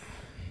that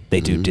They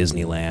do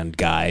Disneyland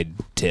guide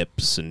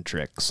tips and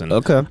tricks, and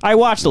Okay. I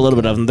watched a little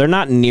bit of them. They're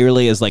not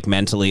nearly as like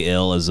mentally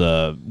ill as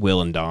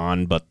Will and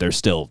Dawn, but they're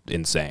still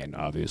insane.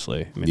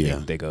 Obviously, I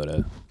mean, they go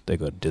to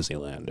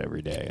Disneyland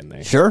every day, and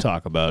they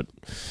talk about.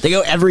 They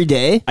go every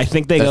day. I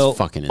think they That's go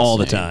fucking all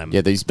the insane. time.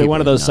 Yeah, they're one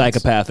of those nuts.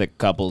 psychopathic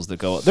couples that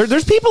go.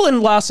 There's people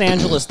in Los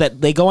Angeles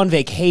that they go on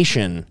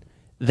vacation.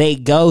 They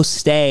go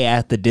stay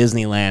at the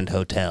Disneyland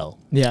hotel.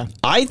 Yeah.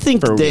 I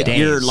think For that days.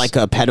 you're like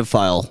a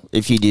pedophile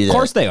if you do that. Of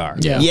course they are.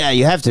 Yeah,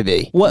 you have to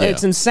be. Well,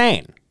 it's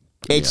insane.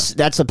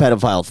 That's a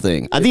pedophile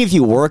thing. I think if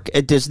you work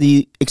at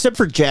Disney, except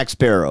for Jack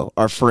Sparrow,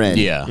 our friend,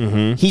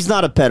 he's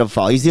not a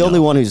pedophile. He's the only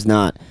one who's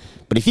not.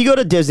 But if you go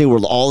to Disney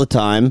World all the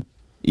time,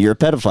 you're a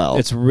pedophile.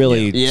 It's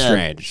really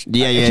strange.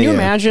 Yeah. Can you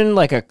imagine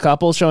like a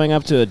couple showing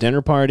up to a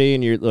dinner party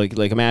and you're like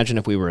imagine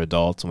if we were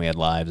adults and we had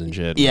lives and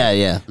shit.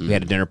 Yeah. We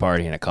had a dinner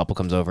party and a couple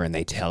comes over and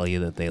they tell you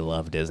that they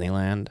love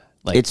Disneyland.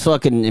 Like It's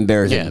fucking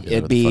embarrassing.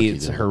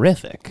 it's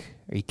horrific.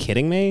 Are you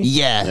kidding me?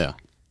 Yeah.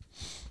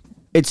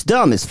 It's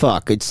dumb as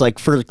fuck. It's like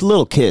for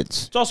little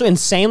kids. It's also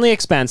insanely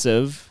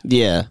expensive.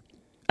 Yeah.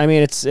 I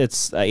mean, it's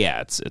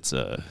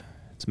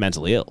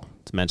mentally ill.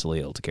 It's mentally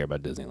ill to care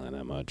about Disneyland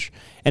that much.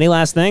 Any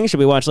last thing? Should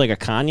we watch like a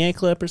Kanye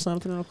clip or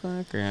something real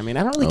quick? Or I mean,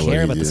 I don't really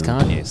care about this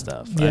Kanye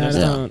stuff. I just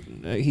don't.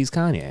 He's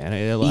Kanye. I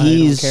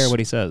don't care what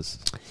he says.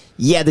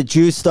 Yeah, the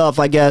Jew stuff,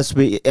 I guess.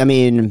 I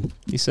mean,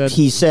 he said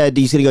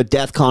he's going to go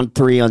DEFCON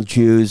 3 on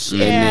Jews.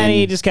 Yeah, and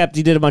he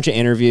did a bunch of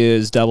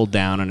interviews, doubled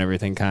down on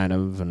everything kind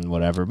of and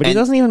whatever. But it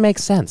doesn't even make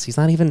sense. He's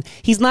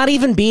not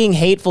even being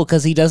hateful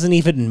because he doesn't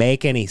even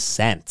make any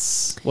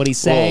sense. What he's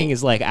saying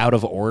is like out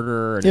of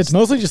order. And It's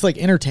mostly just like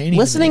entertaining.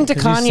 Listening to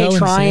 'cause he's Kanye so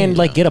try insane. and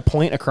like get a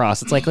point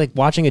across. It's like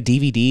watching a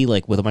DVD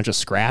like with a bunch of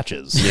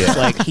scratches. It's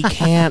like he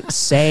can't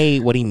say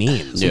what he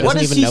means. He What doesn't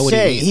does even he know what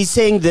say? he means. He's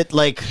saying that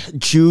like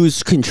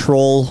Jews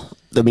control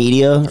the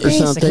media or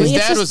something. His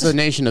dad was the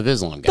Nation of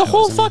Islam guy. The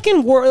whole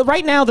fucking world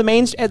right now, the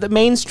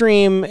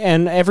mainstream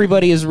and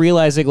everybody is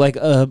realizing like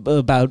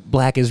about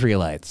Black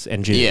Israelites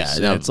and Jews. Yeah,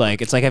 And no. it's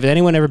like have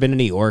anyone ever been to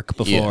New York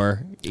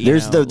before? You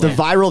There's know, the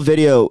viral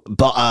video,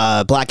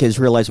 Black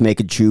Israelites make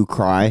a Jew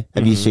cry.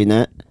 Have you seen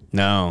that?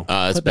 No.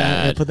 That's Put that-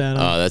 yeah, bad. put that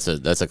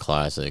on. That's a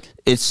classic.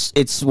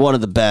 It's one of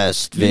the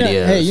best You know-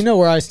 videos. hey, you know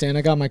where I stand.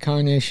 I got my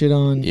Kanye shit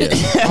on. Yeah.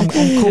 I'm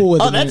cool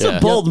with it. Oh, that's man.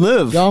 a bold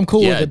move. Yeah, I'm cool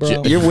with it,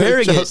 bro. You're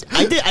wearing it.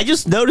 I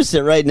just noticed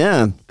it right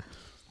now.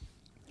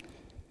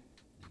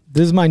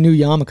 This is my new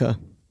yarmulke.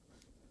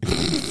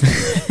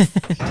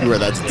 You wear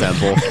that to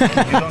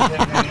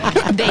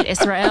temple. Beit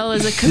Israel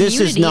is a This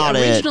is community not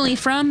it. originally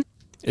from.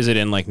 Is it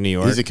in like New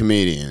York? He's a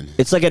comedian.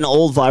 It's like an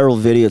old viral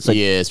video. It's like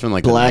it's from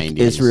like Black the 90s.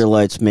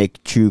 Israelites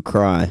make Jew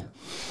cry.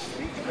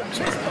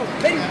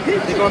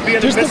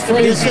 Just the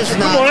phrase. This is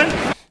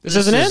not. This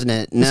isn't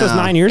it? This was No.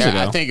 9 years Yeah, ago.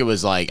 I think it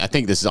was like. I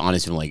think this is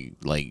honestly from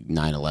like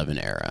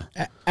 9/11 era.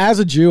 As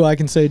a Jew, I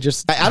can say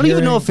just. I don't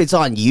even know if it's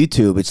on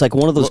YouTube. It's like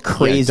one of those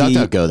crazy.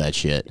 Yeah, DuckDuckGo that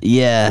shit.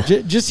 Yeah.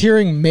 Just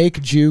hearing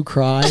 "Make Jew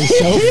Cry" is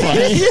so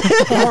funny.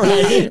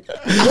 Already.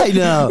 I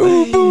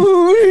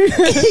know.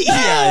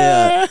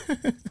 yeah.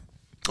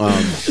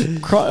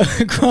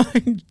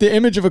 Crying. The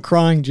image of a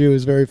crying Jew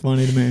is very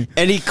funny to me.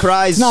 And he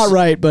cries. It's not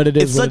right, but it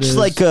is. It's what such it is.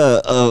 like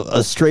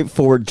a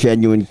straightforward,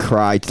 genuine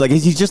cry. It's like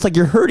he's just like,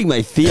 you're hurting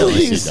my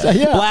feelings.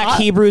 Black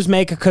Hebrews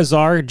make a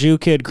Khazar Jew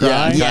kid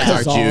cry. Yeah,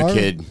 Khazar Khazar? Jew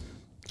kid.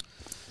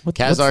 what's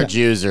Khazar that?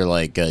 Jews are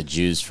like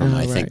Jews from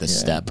I think the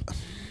steppe.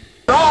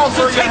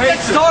 So take that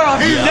star off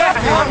your neck.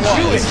 I'm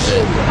Jewish.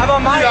 How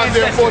about my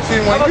ancestors?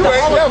 How about You the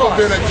ain't never Holocaust?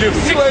 been a Jew.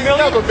 You ain't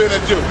never been a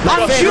Jew.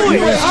 My favorite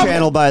news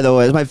channel, by the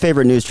way. It's my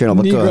favorite news channel.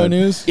 But go Negro ahead.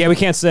 news. Yeah, we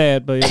can't say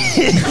it, but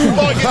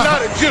Well, you're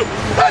not a Jew.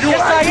 You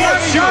Yes, I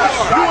am Jewish.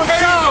 You a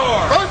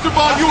child. First of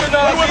all, you a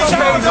child of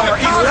the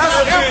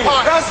Khazar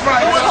Empire. That's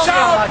right.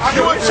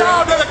 You a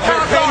child of the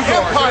Khazar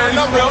Empire,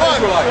 number one.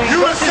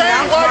 You a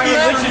same white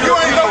man. You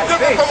ain't no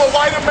different from a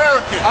white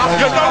American.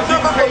 You're no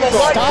different from a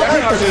white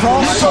American.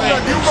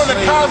 You from the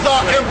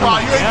Khazar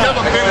Empire. You ain't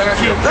never been a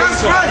Jew.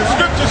 That's right. The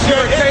scripture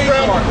said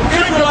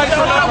Israelites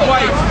are not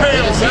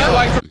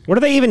white. what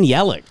are they even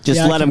yelling?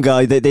 Just let them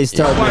go. They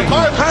start.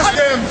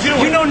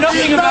 You know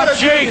nothing about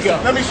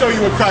Jacob. Let me show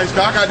you what Christ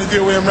got. I got to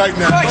deal with him right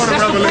now. Christ, Go to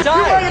that's what Revelation. died.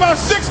 You writing about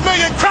 6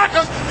 million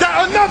crackers that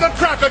another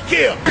cracker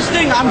killed.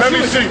 I'm Let me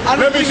Jewish. see. I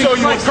don't Let me believe show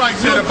in you what Christ.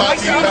 Christ said No, about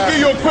Christ you. is I'm gonna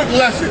give you a quick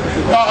lesson.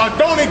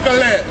 Adoni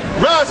Galed,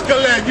 Raz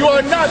Galed, you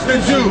are not the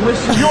Jew.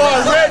 You are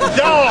a red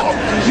dog.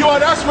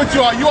 That's what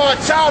you are. You are a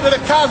child of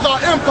the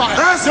Khazar Empire.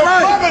 That's your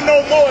right. brother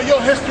know more of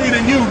your history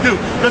than you do.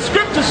 The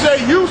scriptures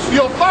say your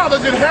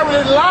fathers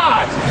inherited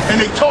lies, and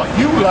they taught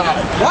you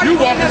lies. Why You do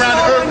you walk put that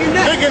around star the on your earth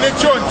neck? thinking that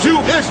you're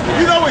Jewish.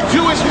 You know what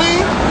Jewish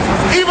means?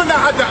 Even the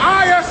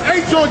IS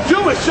ain't your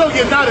Jewish, so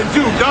you're not a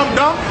Jew,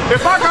 dum-dum.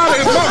 If I got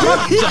it,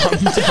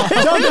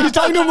 He's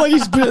talking to him like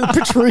he's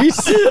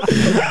Patrice.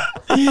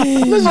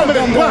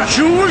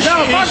 Jewish.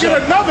 Now, if I get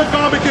another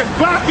garment that's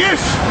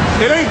blackish,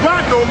 it ain't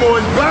black no more.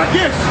 It's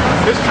blackish.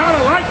 It's kind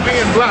of like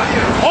being black,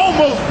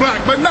 almost black,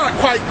 but not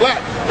quite black.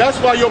 That's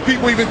why your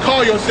people even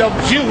call yourself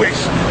Jewish.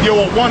 You're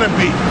a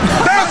wannabe.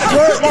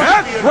 That's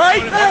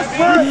right. That's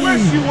right. You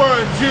wish you were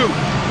a Jew.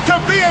 To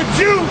be a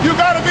Jew, you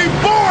gotta be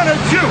born a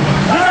Jew.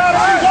 You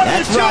gotta be one of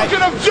the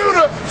children of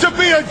Judah to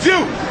be a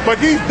Jew. But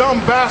these dumb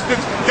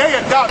bastards, they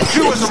adopt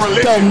Jew as a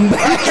religion.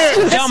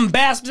 Dumb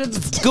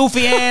bastards,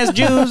 goofy ass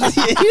Jews.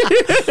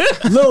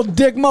 Little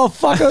dick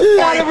motherfucker.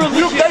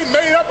 They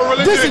made up a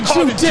religion. This is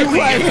Jew dick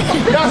right.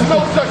 That's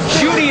no such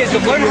thing.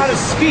 Judaism, learn how to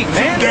speak,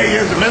 man.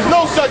 Judaism. There's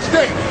no such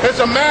thing. It's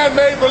a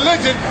man-made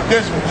religion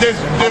that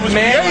was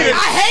created.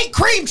 I hate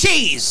cream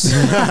cheese.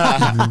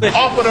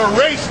 Off of the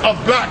race of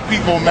black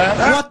people, man.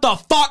 What the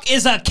fuck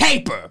is a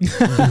caper?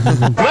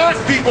 Black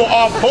people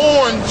are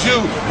born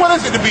Jew. What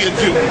is it to be a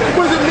Jew?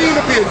 What does it mean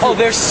to be a Jew? Oh,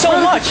 there's so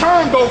Where much. Does the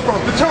term go from?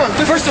 The term.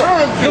 Just First the of all,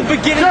 term. the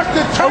beginning. Just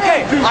the term.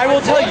 Okay, I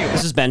will tell you.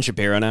 This is Ben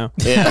Shapiro now.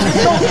 Yeah.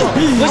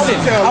 Listen,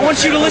 I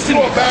want you to listen.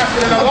 You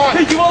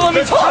won't let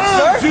me talk,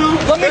 sir.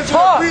 Let me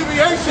talk.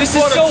 This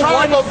is so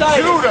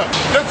one-sided.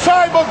 The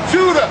tribe of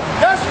Judah.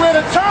 That's where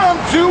the term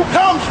Jew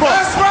comes from.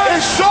 That's right.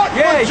 It's short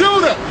for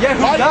Judah. Yeah,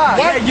 who died?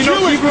 White You know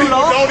Jewish Hebrew people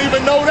at all? don't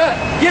even know that.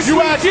 Yes, we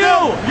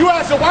do. You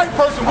ask a white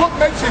person what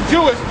makes you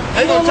Jewish,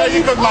 they gonna tell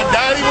you because my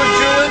daddy was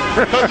Jewish,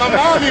 because my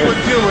mommy was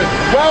Jewish.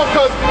 Well,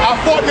 because I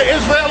fought the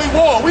Israeli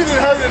war. We didn't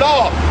hurt it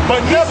all.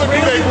 But never do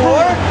they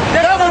prove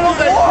that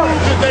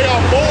they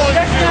are born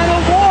Jews.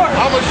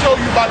 I'm gonna show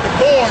you about the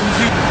born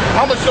Jew.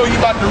 I'm gonna show you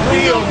about the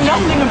real Jew.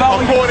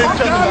 According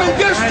to the Diamond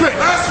District.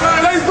 That's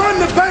right. They run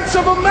the banks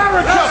of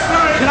America. That's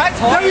right. Can I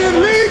talk? They in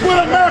league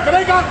with America.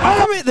 They got.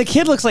 I mean, the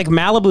kid looks like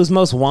Malibu's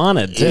Most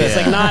Wanted too. It's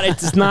like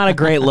it's not a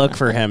great look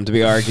for him to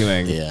be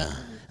arguing. Yeah.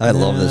 I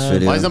love this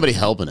video. Why is nobody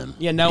helping him?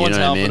 Yeah, no You one's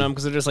know what I helping mean? him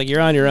because they're just like,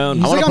 you're on your own.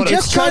 He's like, I'm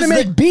just trying to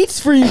make beats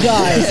for you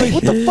guys. Like,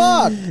 what the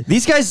fuck?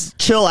 These guys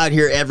chill out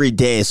here every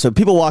day, so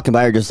people walking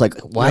by are just like,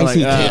 why is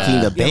he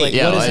taking the bait?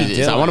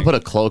 I want to put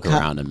a cloak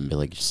around him and be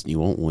like, you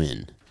won't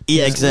win.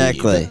 Yeah,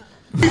 exactly.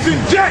 These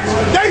jets,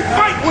 they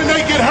fight when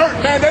they get hurt,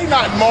 man. They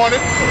not mourning,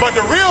 but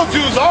the real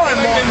Jews are in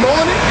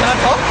mourning.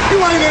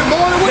 You ain't in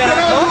mourning. What the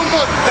hell?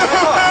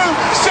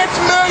 6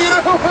 million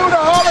who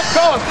the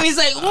Holocaust. He's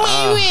like,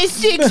 wait,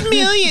 6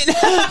 million.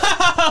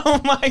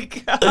 Oh my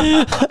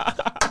god.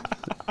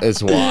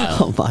 It's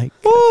wild. Oh my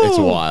god. It's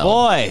wild.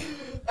 Boy.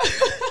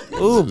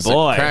 Ooh, It's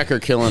boy. a cracker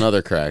killing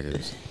other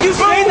crackers. You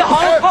saying the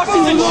Holocaust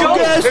is a joke?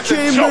 Gas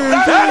chamber.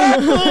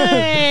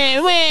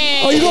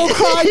 Oh, you gonna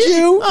cry,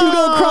 Jew? You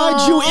gonna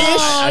cry,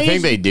 Jew-ish? I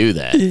think they do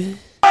that.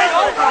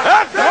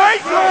 That's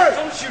right, sir.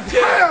 Don't you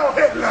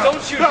dare.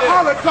 Don't you The dare.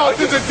 Holocaust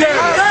is a damn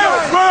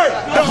joke.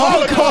 The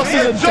Holocaust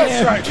is a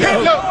joke.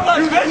 Hitler,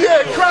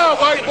 yeah, cry,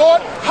 white boy.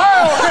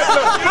 Heil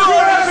Hitler.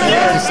 You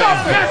haven't done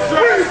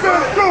We've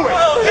been through it.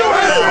 You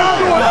haven't been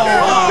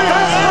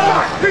through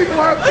it.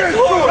 People have been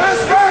through it.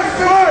 That's right.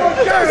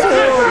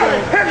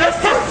 Hitler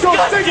burnt your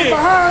stinking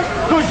behind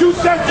because you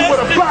said you were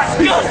the black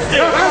people.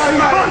 That's why he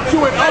burnt you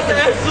in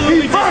ovens.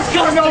 He burnt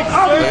you in those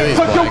ovens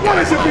because you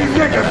wanted to be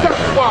niggas.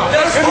 That's why.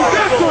 And he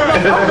did you in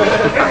those ovens.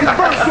 And he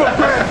burnt your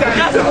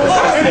granddaddy.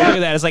 Look at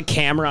that. It's like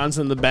Cameron's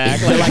in the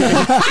back.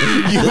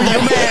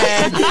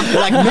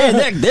 Like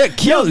they're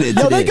killing it.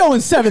 Yo, they today. going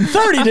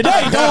 7:30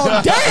 today,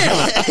 dog.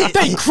 Damn,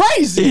 they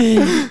crazy.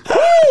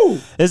 Woo!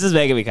 This is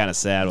making me kind of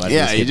sad. watching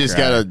Yeah, this you kid just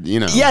cry. gotta,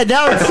 Yeah,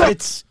 now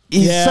it's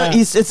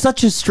it's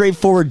such a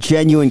straightforward,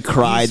 genuine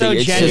cry. He's so that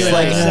it's genuine just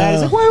like, and sad.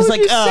 He's like, why would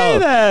you say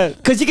that?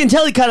 Because you can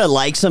tell he kind of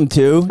likes him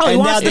too. Oh, he and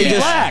wants now to they be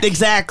just black.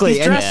 exactly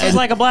He's dressed as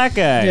like a black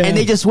guy. and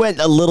they just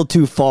went a little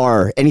too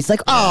far. And he's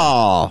like,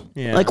 oh,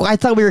 Yeah. like I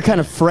thought we were kind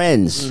of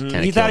friends.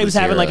 He thought he was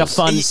having like a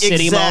fun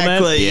city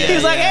moment. Exactly, yeah, He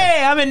was like,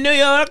 "Hey, I'm in New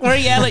York. We're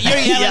yelling. You're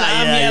yelling.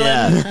 I'm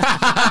yelling."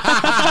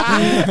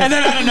 And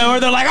then out of nowhere,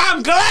 they're like,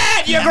 "I'm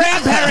glad your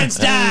grandparents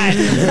died.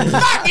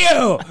 Fuck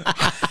you."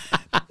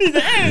 He's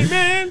like, "Hey,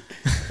 man."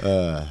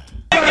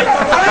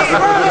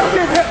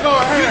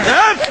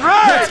 That's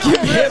right. Let's give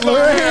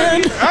Hitler a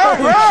hand. All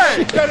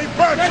right. That he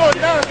burnt your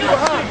nasty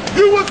behind.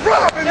 You was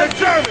robbing the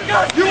Germans.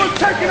 You was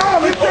taking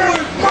all the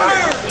Germans'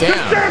 money. The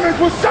Germans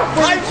was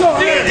suffering so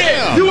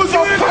hard. You was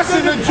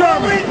oppressing the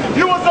Germans.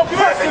 You was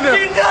oppressing them.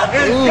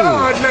 And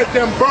God let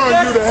them burn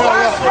you to hell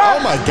up. Oh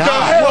my The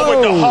God. hell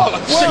with the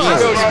Holocaust.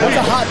 That's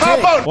a hot How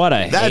take. about What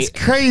a That's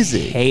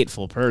crazy.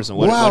 hateful person.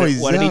 What, Wow,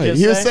 what did he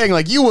just he was say? saying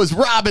like you was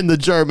robbing the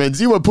Germans,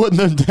 you were putting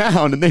them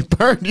down, and they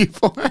burned you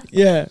for it.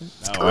 Yeah.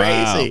 It's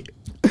crazy.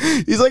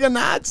 He's like a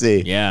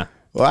Nazi. Yeah.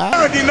 Wow.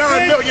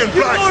 99 million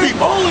black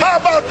people. How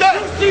about that?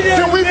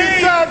 Can we be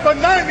sad for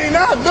 99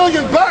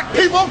 million black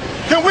people?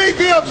 Can we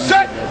be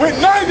upset with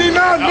 99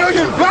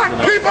 million black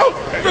people?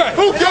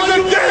 Who gives a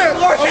damn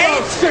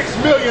about 6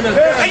 million of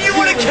them? And you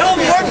want to kill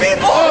more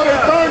people? Oh, they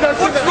burned us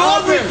What's in the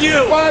wrong oven. with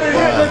you? Why did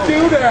Hitler do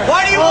that?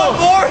 Why do you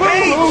want more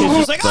hate? He's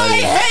just like, I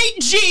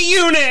hate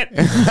G-Unit.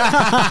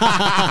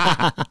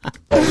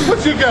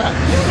 What you got?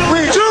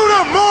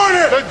 Judah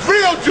mourning. The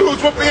real Jews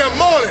would be in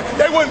mourning.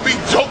 They wouldn't be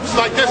jokes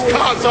like this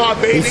Khazar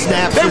baby. He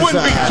snaps They his,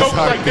 wouldn't be jokes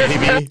like this.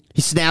 baby.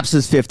 He snaps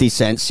his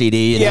 50-cent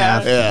CD in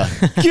half. Yeah.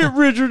 Get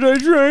Richard, I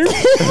drank.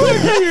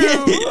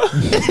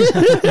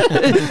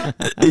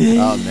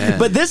 Oh man.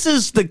 But this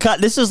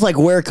is like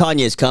where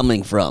Kanye's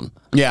coming from.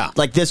 Yeah.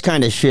 Like this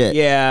kind of shit.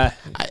 Yeah.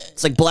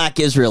 It's like black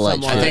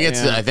Israelites. I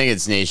think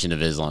it's Nation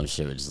of Islam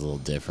shit, which is a little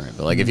different.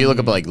 But like, if you look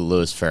up like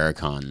Louis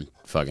Farrakhan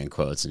fucking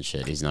quotes and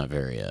shit, he's not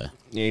very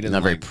he's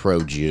not very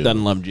pro-Jew.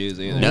 Doesn't love Jews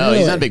either. No,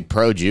 he's not a big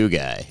pro-Jew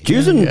guy.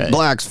 Jews and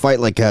blacks fight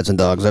like cats and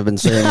dogs. I've been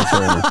saying it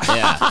forever.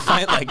 Yeah,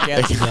 fight like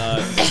cats and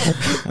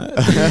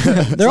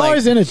dogs. They're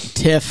always in a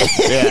tiff.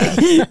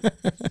 Yeah,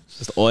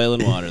 just oil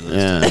and water.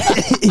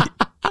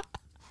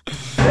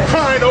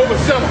 Crying over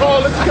some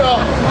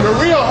Holocaust. The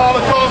real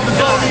Holocaust is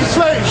on these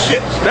slave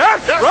ships.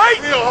 That's right.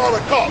 The real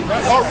Holocaust.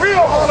 A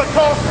real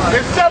Holocaust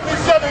is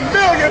 77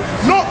 million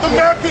North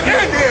American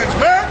Indians,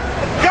 man.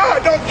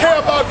 God don't care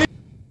about these.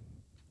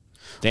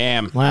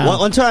 Damn. Wow.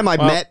 One time I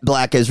met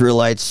black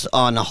Israelites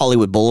on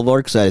Hollywood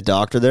Boulevard because I had a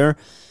doctor there.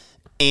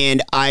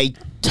 And I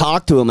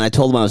talked to him and I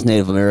told him I was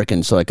Native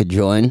American so I could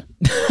join.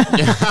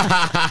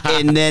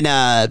 And then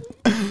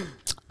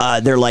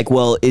they're like,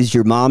 well, is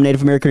your mom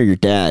Native American or your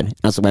dad? And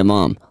I was like, my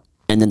mom.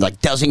 And then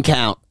like, doesn't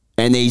count.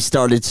 And they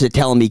started to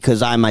tell me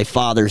because I'm my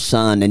father's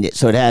son. And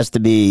so it has to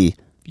be.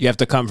 You have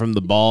to come from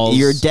the balls.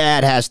 Your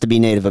dad has to be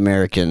Native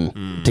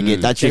American to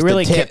get. That's just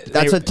a tip.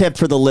 That's a tip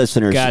for the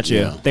listeners. Got you.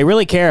 Yeah. They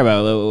really care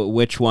about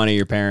which one of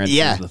your parents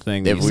is the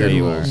thing that you say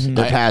you are.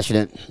 They're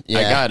passionate. Yeah.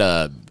 I got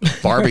a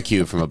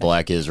barbecue from a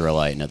black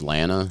Israelite in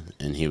Atlanta,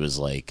 and he was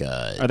like,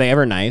 "Are they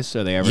ever nice?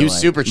 Are they ever?" He was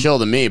super chill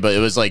to me, but it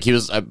was like he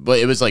was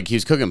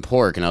cooking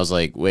pork, and I was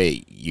like,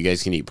 "Wait, you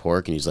guys can eat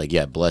pork?" And he's like,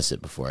 "Yeah, bless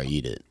it before I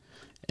eat it."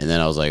 And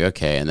then I was like,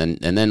 "Okay." And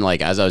then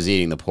like as I was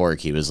eating the pork,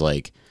 he was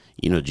like,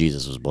 "You know,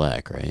 Jesus was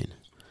black, right?"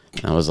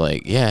 And I was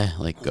like, yeah,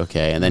 like,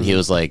 okay. And then he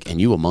was like, and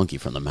you a monkey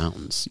from the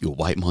mountains. You a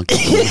white monkey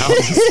from the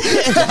mountains.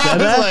 I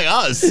was like,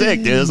 oh, it was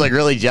sick, dude. It was like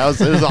really jealous.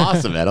 It was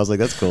awesome, man. I was like,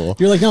 that's cool.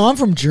 You're like, no, I'm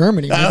from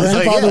Germany. My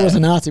grandfather was a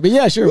Nazi. But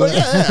yeah, sure. Well,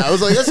 yeah. I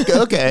was like, that's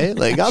okay.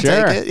 Like, I'll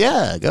take it.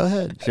 Yeah, go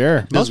ahead.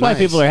 Sure. Most white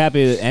people are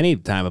happy any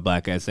time a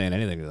black guy's saying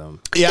anything to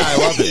them. Yeah, I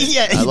love it.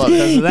 Yeah, I love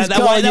it.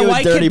 That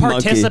white kid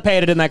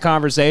participated in that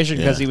conversation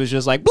because he was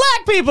just like,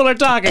 black people are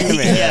talking to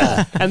me.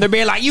 Yeah. And they're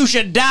being like, you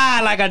should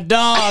die like a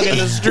dog in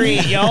the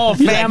street. Your whole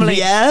family.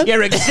 Yeah.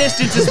 Your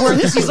existence is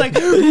worth this. He's like,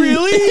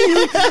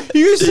 really?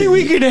 You think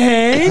we could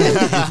hang?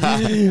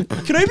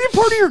 Can I be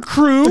part of your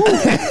crew?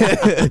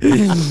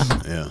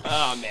 Yeah.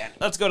 Oh, man.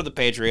 Let's go to the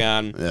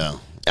Patreon. Yeah. All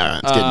right.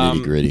 Let's get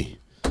nitty gritty.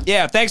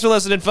 Yeah. Thanks for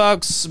listening,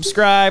 folks.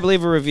 Subscribe,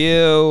 leave a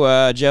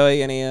review.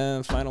 Joey,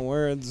 any final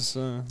words?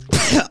 No.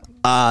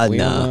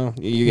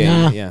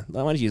 Yeah.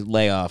 Why don't you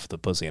lay off the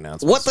pussy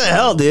announcement? What the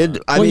hell,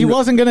 dude? I mean, you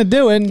wasn't going to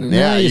do it.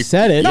 Yeah, you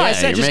said it. No, I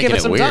said just give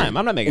it some time.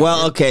 I'm not making it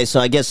weird. Okay, so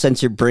I guess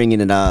since you're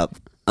bringing it up,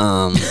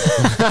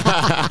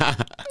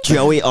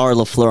 Joey R.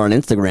 LaFleur on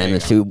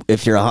Instagram.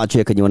 If you're a hot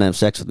chick and you want to have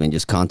sex with me,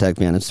 just contact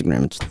me on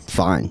Instagram. It's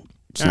fine.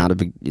 It's not a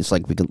big. It's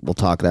like we'll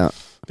talk it out.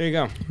 There you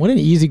go. What an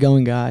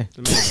easygoing guy.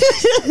 What a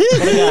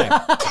guy.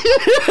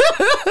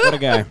 What a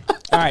guy.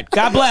 All right.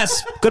 God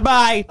bless.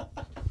 Goodbye.